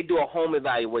whenever they do a home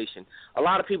evaluation. A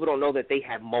lot of people don't know that they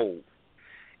have mold,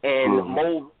 and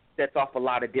mold sets off a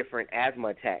lot of different asthma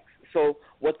attacks. So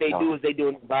what they do is they do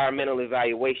an environmental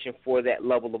evaluation for that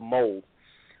level of mold.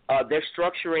 They're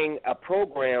structuring a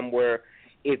program where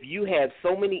if you have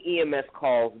so many EMS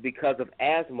calls because of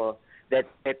asthma, that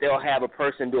they'll have a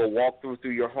person do a walkthrough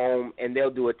through your home, and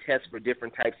they'll do a test for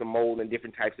different types of mold and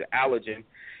different types of allergen.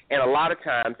 And a lot of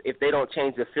times, if they don't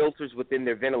change the filters within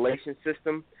their ventilation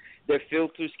system, their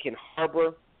filters can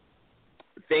harbor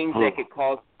things that could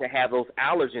cause to have those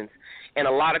allergens. And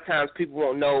a lot of times people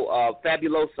won't know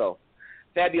Fabuloso.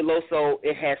 Fabuloso,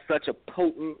 it has such a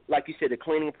potent, like you said, the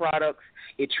cleaning products,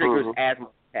 it triggers asthma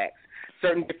attacks.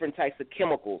 Certain different types of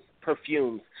chemicals,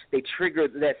 perfumes, they trigger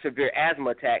that severe asthma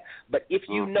attack. But if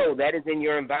you know that is in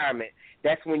your environment,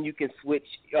 that's when you can switch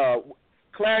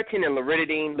Claritin and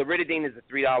Loratadine. Loratadine is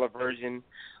a $3 version.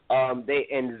 And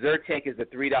Zyrtec is a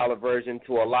 $3 version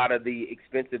to a lot of the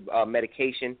expensive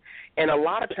medication. And a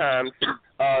lot of times,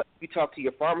 you talk to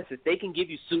your pharmacist, they can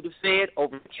give you Sudafed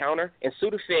over the counter. And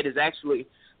Sudafed is actually,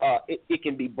 it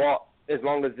can be bought as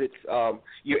long as it's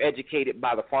you're educated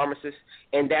by the pharmacist,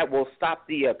 and that will stop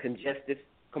the congestive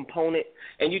component.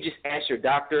 And you just ask your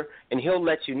doctor, and he'll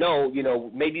let you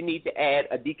know, maybe you need to add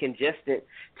a decongestant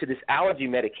to this allergy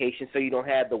medication so you don't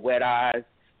have the wet eyes,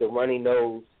 the runny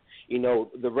nose,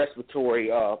 the respiratory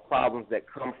problems that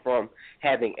come from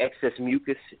having excess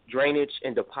mucus, drainage,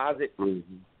 and deposit.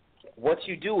 What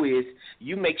you do is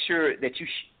you make sure that you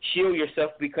shield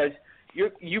yourself, because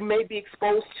you may be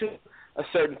exposed to a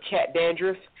certain cat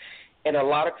dandruff. And a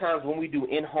lot of times when we do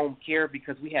in-home care,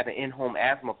 because we have an in-home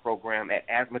asthma program at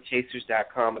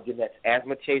asthmachasers.com, again, that's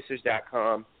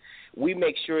asthmachasers.com, we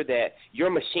make sure that your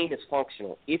machine is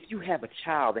functional. If you have a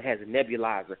child that has a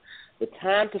nebulizer, the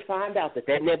time to find out that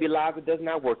nebulizer does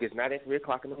not work is not at 3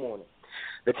 o'clock in the morning.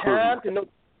 The time to know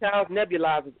the child's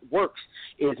nebulizer works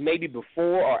is maybe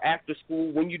before or after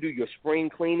school when you do your spring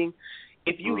cleaning.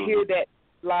 If you hear that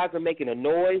nebulizer making a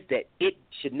noise that it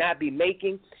should not be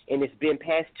making, and it's been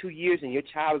past 2 years and your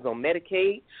child is on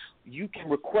Medicaid, you can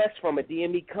request from a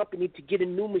DME company to get a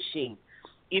new machine.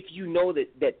 If you know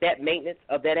that maintenance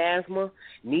of that asthma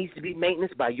needs to be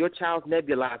maintenance by your child's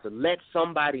nebulizer, let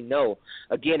somebody know.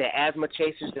 Again, at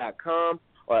asthmachasers.com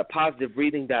or at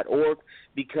positivebreathing.org,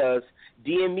 because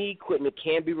DME equipment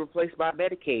can be replaced by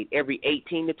Medicaid every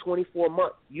 18 to 24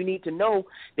 months. You need to know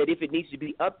that if it needs to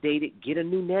be updated, get a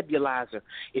new nebulizer.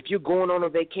 If you're going on a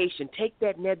vacation, take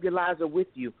that nebulizer with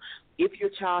you. If your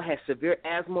child has severe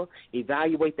asthma,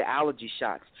 evaluate the allergy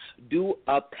shots. Do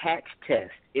a patch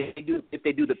test. If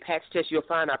they do the patch test, you'll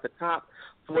find out the top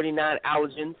 49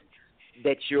 allergens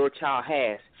that your child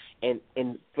has.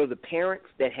 And for the parents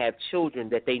that have children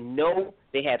that they know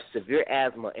they have severe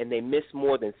asthma and they miss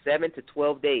more than 7 to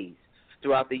 12 days,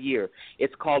 throughout the year.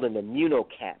 It's called an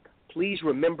immunocap. Please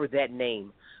remember that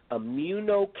name,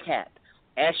 immunocap.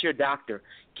 Ask your doctor,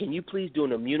 can you please do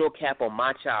an immunocap on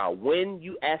my child? When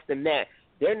you ask them that,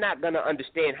 they're not going to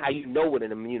understand how you know what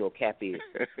an immunocap is.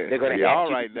 They're going to ask all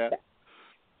you. right now.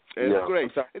 That's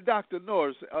great. And Dr.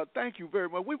 Norris, thank you very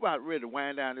much. We're about ready to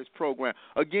wind down this program.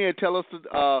 Again, tell us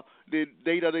the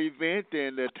date of the event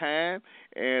and the time,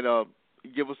 and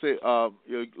give us your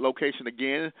location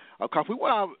again. Because we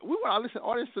want our listening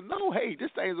audience to know, hey,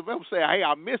 this thing is available. Say, hey,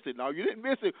 I missed it. No, you didn't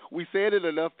miss it. We said it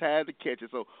enough time to catch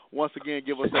it. So once again,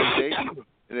 give us that date and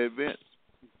the event.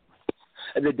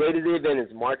 The date of the event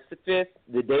is March the 5th.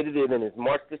 The date of the event is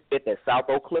March the 5th at South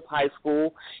Oak Cliff High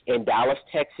School in Dallas,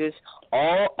 Texas.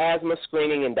 All asthma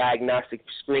screening and diagnostic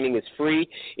screening is free.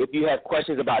 If you have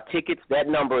questions about tickets, that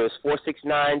number is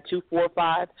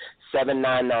 469-245-7994.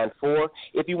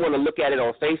 If you want to look at it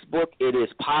on Facebook, it is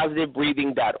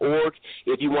positivebreathing.org.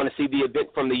 If you want to see the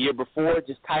event from the year before,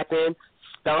 just type in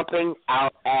Stomping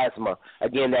Out Asthma.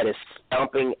 Again, that is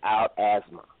Stomping Out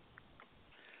Asthma.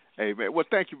 Hey, man. Well,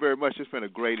 thank you very much. It's been a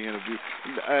great interview.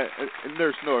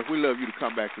 Nurse Norris, we love you to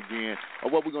come back again.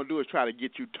 What we're going to do is try to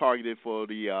get you targeted for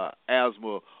the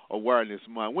Asthma Awareness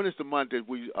Month. When is the month that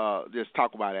we just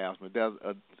talk about asthma? There's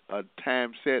a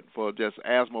time set for just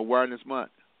Asthma Awareness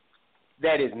Month?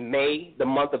 That is May, the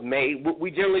month of May. We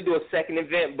generally do a second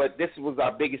event, but this was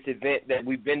our biggest event that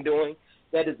we've been doing.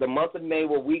 That is the month of May,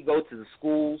 where we go to the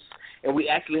schools, and we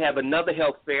actually have another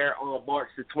health fair on March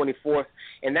the 24th,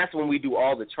 and that's when we do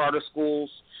all the charter schools,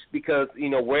 because,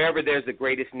 wherever there's the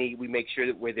greatest need, we make sure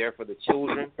that we're there for the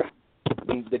children.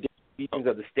 The different regions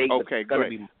of the state, okay, it's going to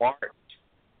be the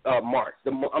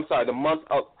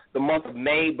month of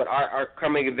May, but our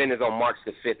coming event is on March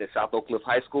the 5th at South Oak Cliff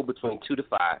High School between 2 to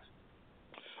 5.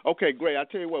 Okay, great. I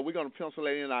tell you what, we're going to pencil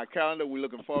it in our calendar. We're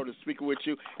looking forward to speaking with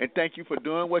you, and thank you for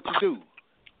doing what you do.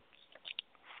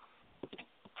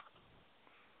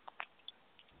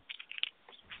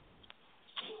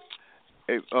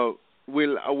 Hey, we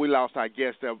lost our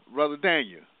guest there, Brother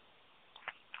Daniel.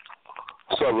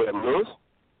 What's up, Reverend Lewis?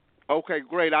 Okay,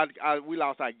 great. We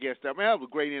lost our guest there. Man, that was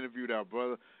a great interview there,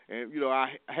 brother. And, our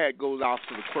hat goes off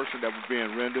to the person that was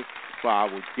being rendered for our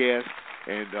guest.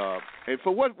 And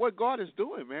for what God is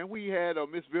doing, man. We had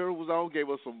Miss Vera was on, gave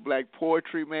us some black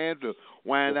poetry, man, to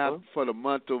wind out for the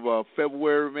month of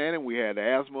February, man. And we had the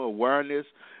asthma awareness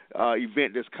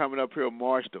event that's coming up here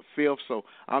March the 5th. So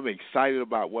I'm excited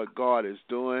about what God is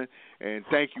doing. And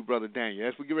thank you, Brother Daniel.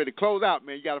 As we get ready to close out,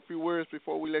 man, you got a few words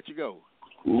before we let you go?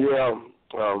 Yeah.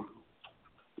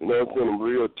 It's been a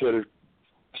real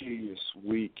tedious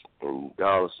week in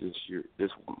Dallas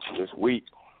this week.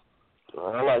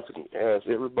 I like to ask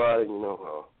everybody, if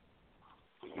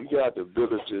you got the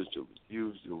ability to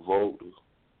use the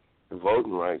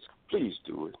voting rights, please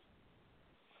do it.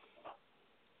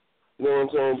 You know what I'm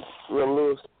saying, Reverend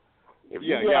Lewis? If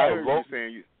you got to vote,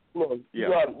 you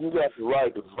got the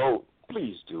right to vote,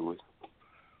 please do it.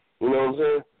 You know what I'm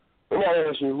saying? I'm not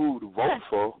asking you who to vote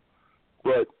for,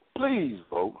 but please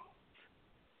vote.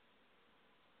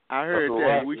 I heard that.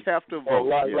 Right. We have to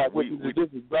vote. This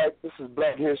is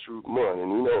Black History Month,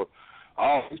 and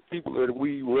all these people that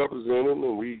we representing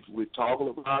and we're talking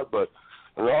about, but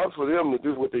in order for them to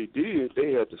do what they did,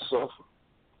 they had to suffer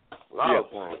a lot of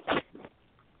things.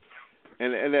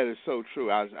 And that is so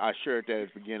true. I shared that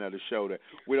at the beginning of the show, that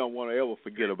we don't want to ever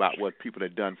forget about what people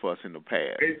have done for us in the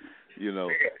past.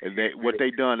 And what they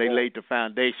done, they laid the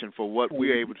foundation for what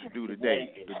we're able to do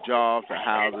today, the jobs, the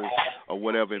houses, or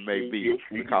whatever it may be,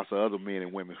 because of other men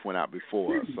and women went out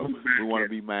before us. So we want to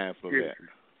be mindful of that.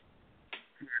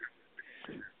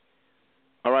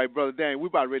 All right, Brother Daniel, we're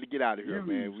about ready to get out of here,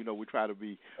 man. We try to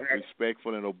be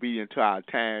respectful and obedient to our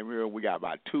time here. We got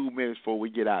about 2 minutes before we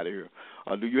get out of here.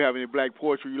 Do you have any black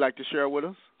poetry you'd like to share with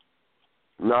us?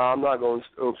 No, I'm not going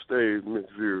to upstay Miss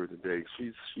Vera today.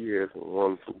 She has some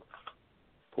wonderful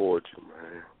poetry,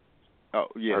 man. Oh,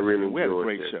 yeah. I really we had a enjoyed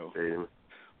great that show. Today.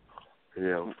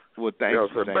 Yeah. Well, thank you.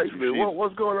 So basically,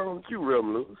 what's going on with you,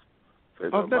 Reverend Lewis?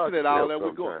 Nothing at all.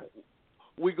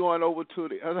 We're going over to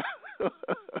the other.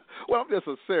 Well, I'm just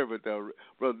a servant, though,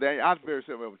 Brother Daniel. I very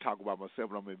seldom ever talk about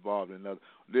myself, but I'm involved in another.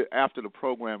 After the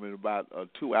program, in about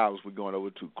 2 hours, we're going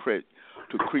over to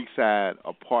Creekside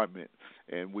Apartment,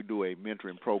 and we do a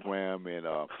mentoring program and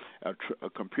a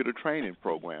computer training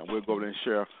program. We'll go there and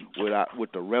share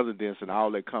with the residents and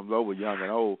all that comes over, young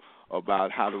and old,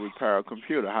 about how to repair a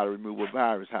computer, how to remove a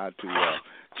virus, how to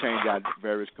change out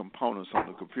various components on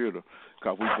the computer,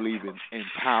 because we believe in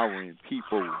empowering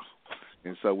people.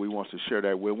 And so we want to share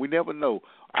that with. We never know,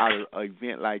 out of an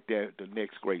event like that, the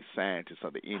next great scientist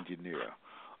or the engineer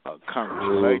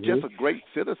congressman. Like, just a great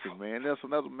citizen, man. That's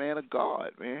another man of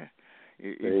God, man.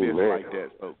 He feels like that.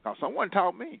 So someone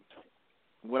taught me.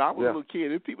 When I was a little kid,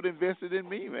 there's people that invested in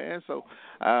me, man. So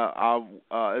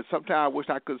sometimes I wish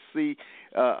I could see,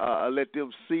 let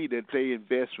them see that their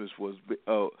investments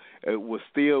was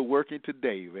still working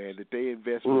today, man. That their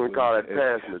investments. We call that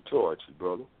passing the torch,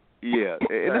 brother. Yeah,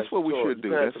 and that's what we should do.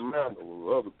 You pass the mantle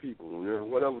with other people. You know,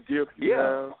 whatever gift you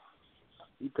have,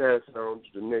 you pass it on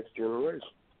to the next generation.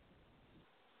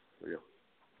 Yeah.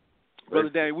 Brother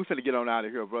Danny, we're finna get on out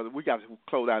of here, brother. We got to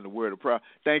close out in the word of prayer.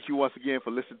 Thank you once again for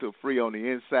listening to Free on the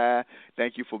Inside.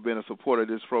 Thank you for being a supporter of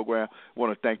this program. I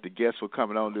want to thank the guests for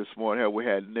coming on this morning. Here we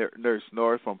had Nurse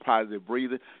Norris from Positive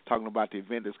Breathing talking about the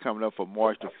event that's coming up for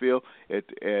March the 5th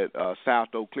at South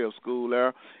Oak Cliff School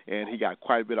there. And he got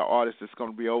quite a bit of artists that's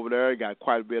going to be over there. He got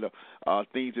quite a bit of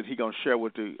things that he's going to share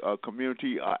with the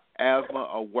community, asthma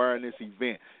awareness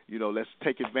event. You know, let's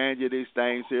take advantage of these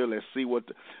things here. Let's see what's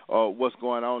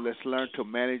going on. Let's learn to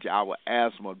manage our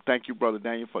asthma. Thank you, Brother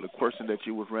Daniel, for the question that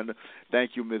you was rendering.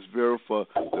 Thank you, Miss Vera, for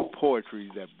the poetry,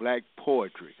 that black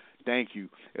poetry. Thank you.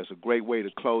 It's a great way to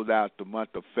close out the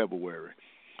month of February.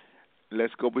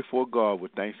 Let's go before God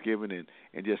with thanksgiving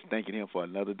and just thanking Him for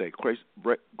another day.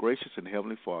 Gracious and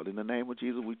Heavenly Father, in the name of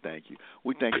Jesus, we thank you.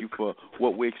 We thank you for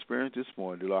what we experienced this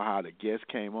morning, dear Lord, how the guests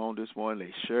came on this morning.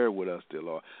 They shared with us, dear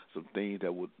Lord, some things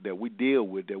that we deal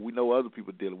with, that we know other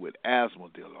people dealing with. Asthma,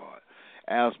 dear Lord.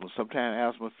 Asthma.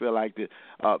 Sometimes asthma feel like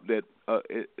that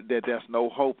there's no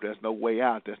hope, there's no way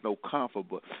out, there's no comfort.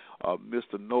 But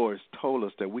Mr. Norris told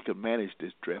us that we can manage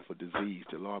this dreadful disease,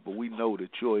 dear Lord. But we know that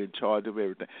you're in charge of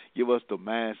everything. Give us the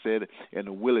mindset and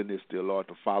the willingness, dear Lord,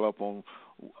 to follow up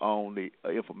on the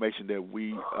information that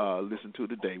we listen to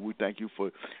today. We thank you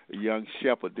for young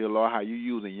shepherd, dear Lord, how you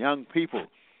using young people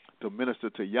to minister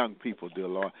to young people, dear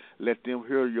Lord. Let them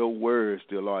hear your words,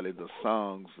 dear Lord, in the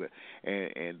songs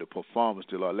and the performance,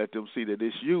 dear Lord. Let them see that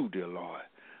it's you, dear Lord.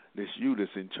 It's you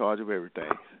that's in charge of everything.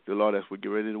 Dear Lord, as we get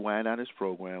ready to wind down this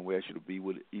program, we ask you to be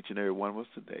with each and every one of us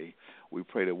today. We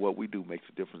pray that what we do makes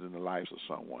a difference in the lives of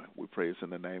someone. We pray this in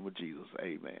the name of Jesus.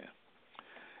 Amen.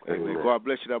 Amen. God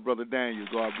bless you, Brother Daniel.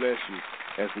 God bless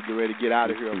you. As we get ready to get out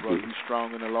of here, brother, be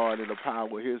strong in the Lord and the power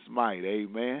of His might.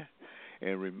 Amen.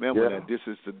 And remember that this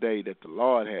is the day that the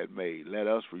Lord had made. Let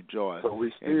us rejoice and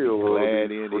be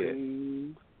glad in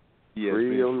it. Yes,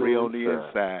 being free on the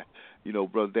inside. You know,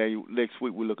 Brother Daniel, next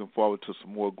week we're looking forward to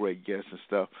some more great guests and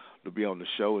stuff to be on the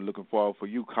show, and looking forward for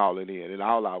you calling in and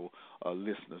all our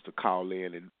listeners to call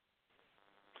in. And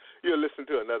you're listening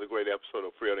to another great episode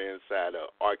of Free on the Inside,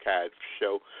 archive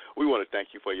show. We want to thank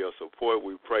you for your support.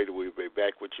 We pray that we'll be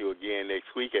back with you again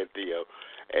next week at the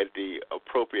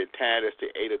appropriate time. That's the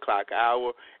 8 o'clock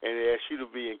hour. And I ask you to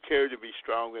be encouraged to be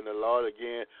strong in the Lord.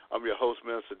 Again, I'm your host,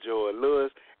 Minister Joel Lewis,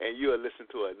 and you are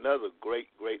listening to another great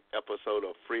episode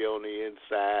of Free on the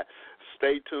Inside.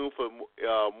 Stay tuned for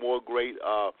more great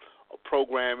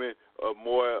programming,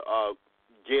 more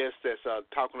guests that's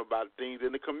talking about things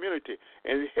in the community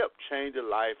and help change a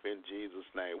life in Jesus'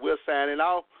 name. We're signing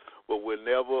off, but we're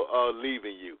never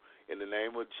leaving you. In the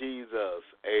name of Jesus,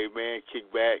 amen. Kick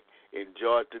back,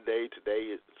 enjoy today.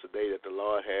 Today is the day that the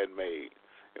Lord had made.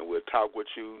 And we'll talk with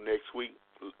you next week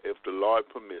if the Lord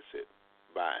permits it.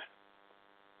 Bye.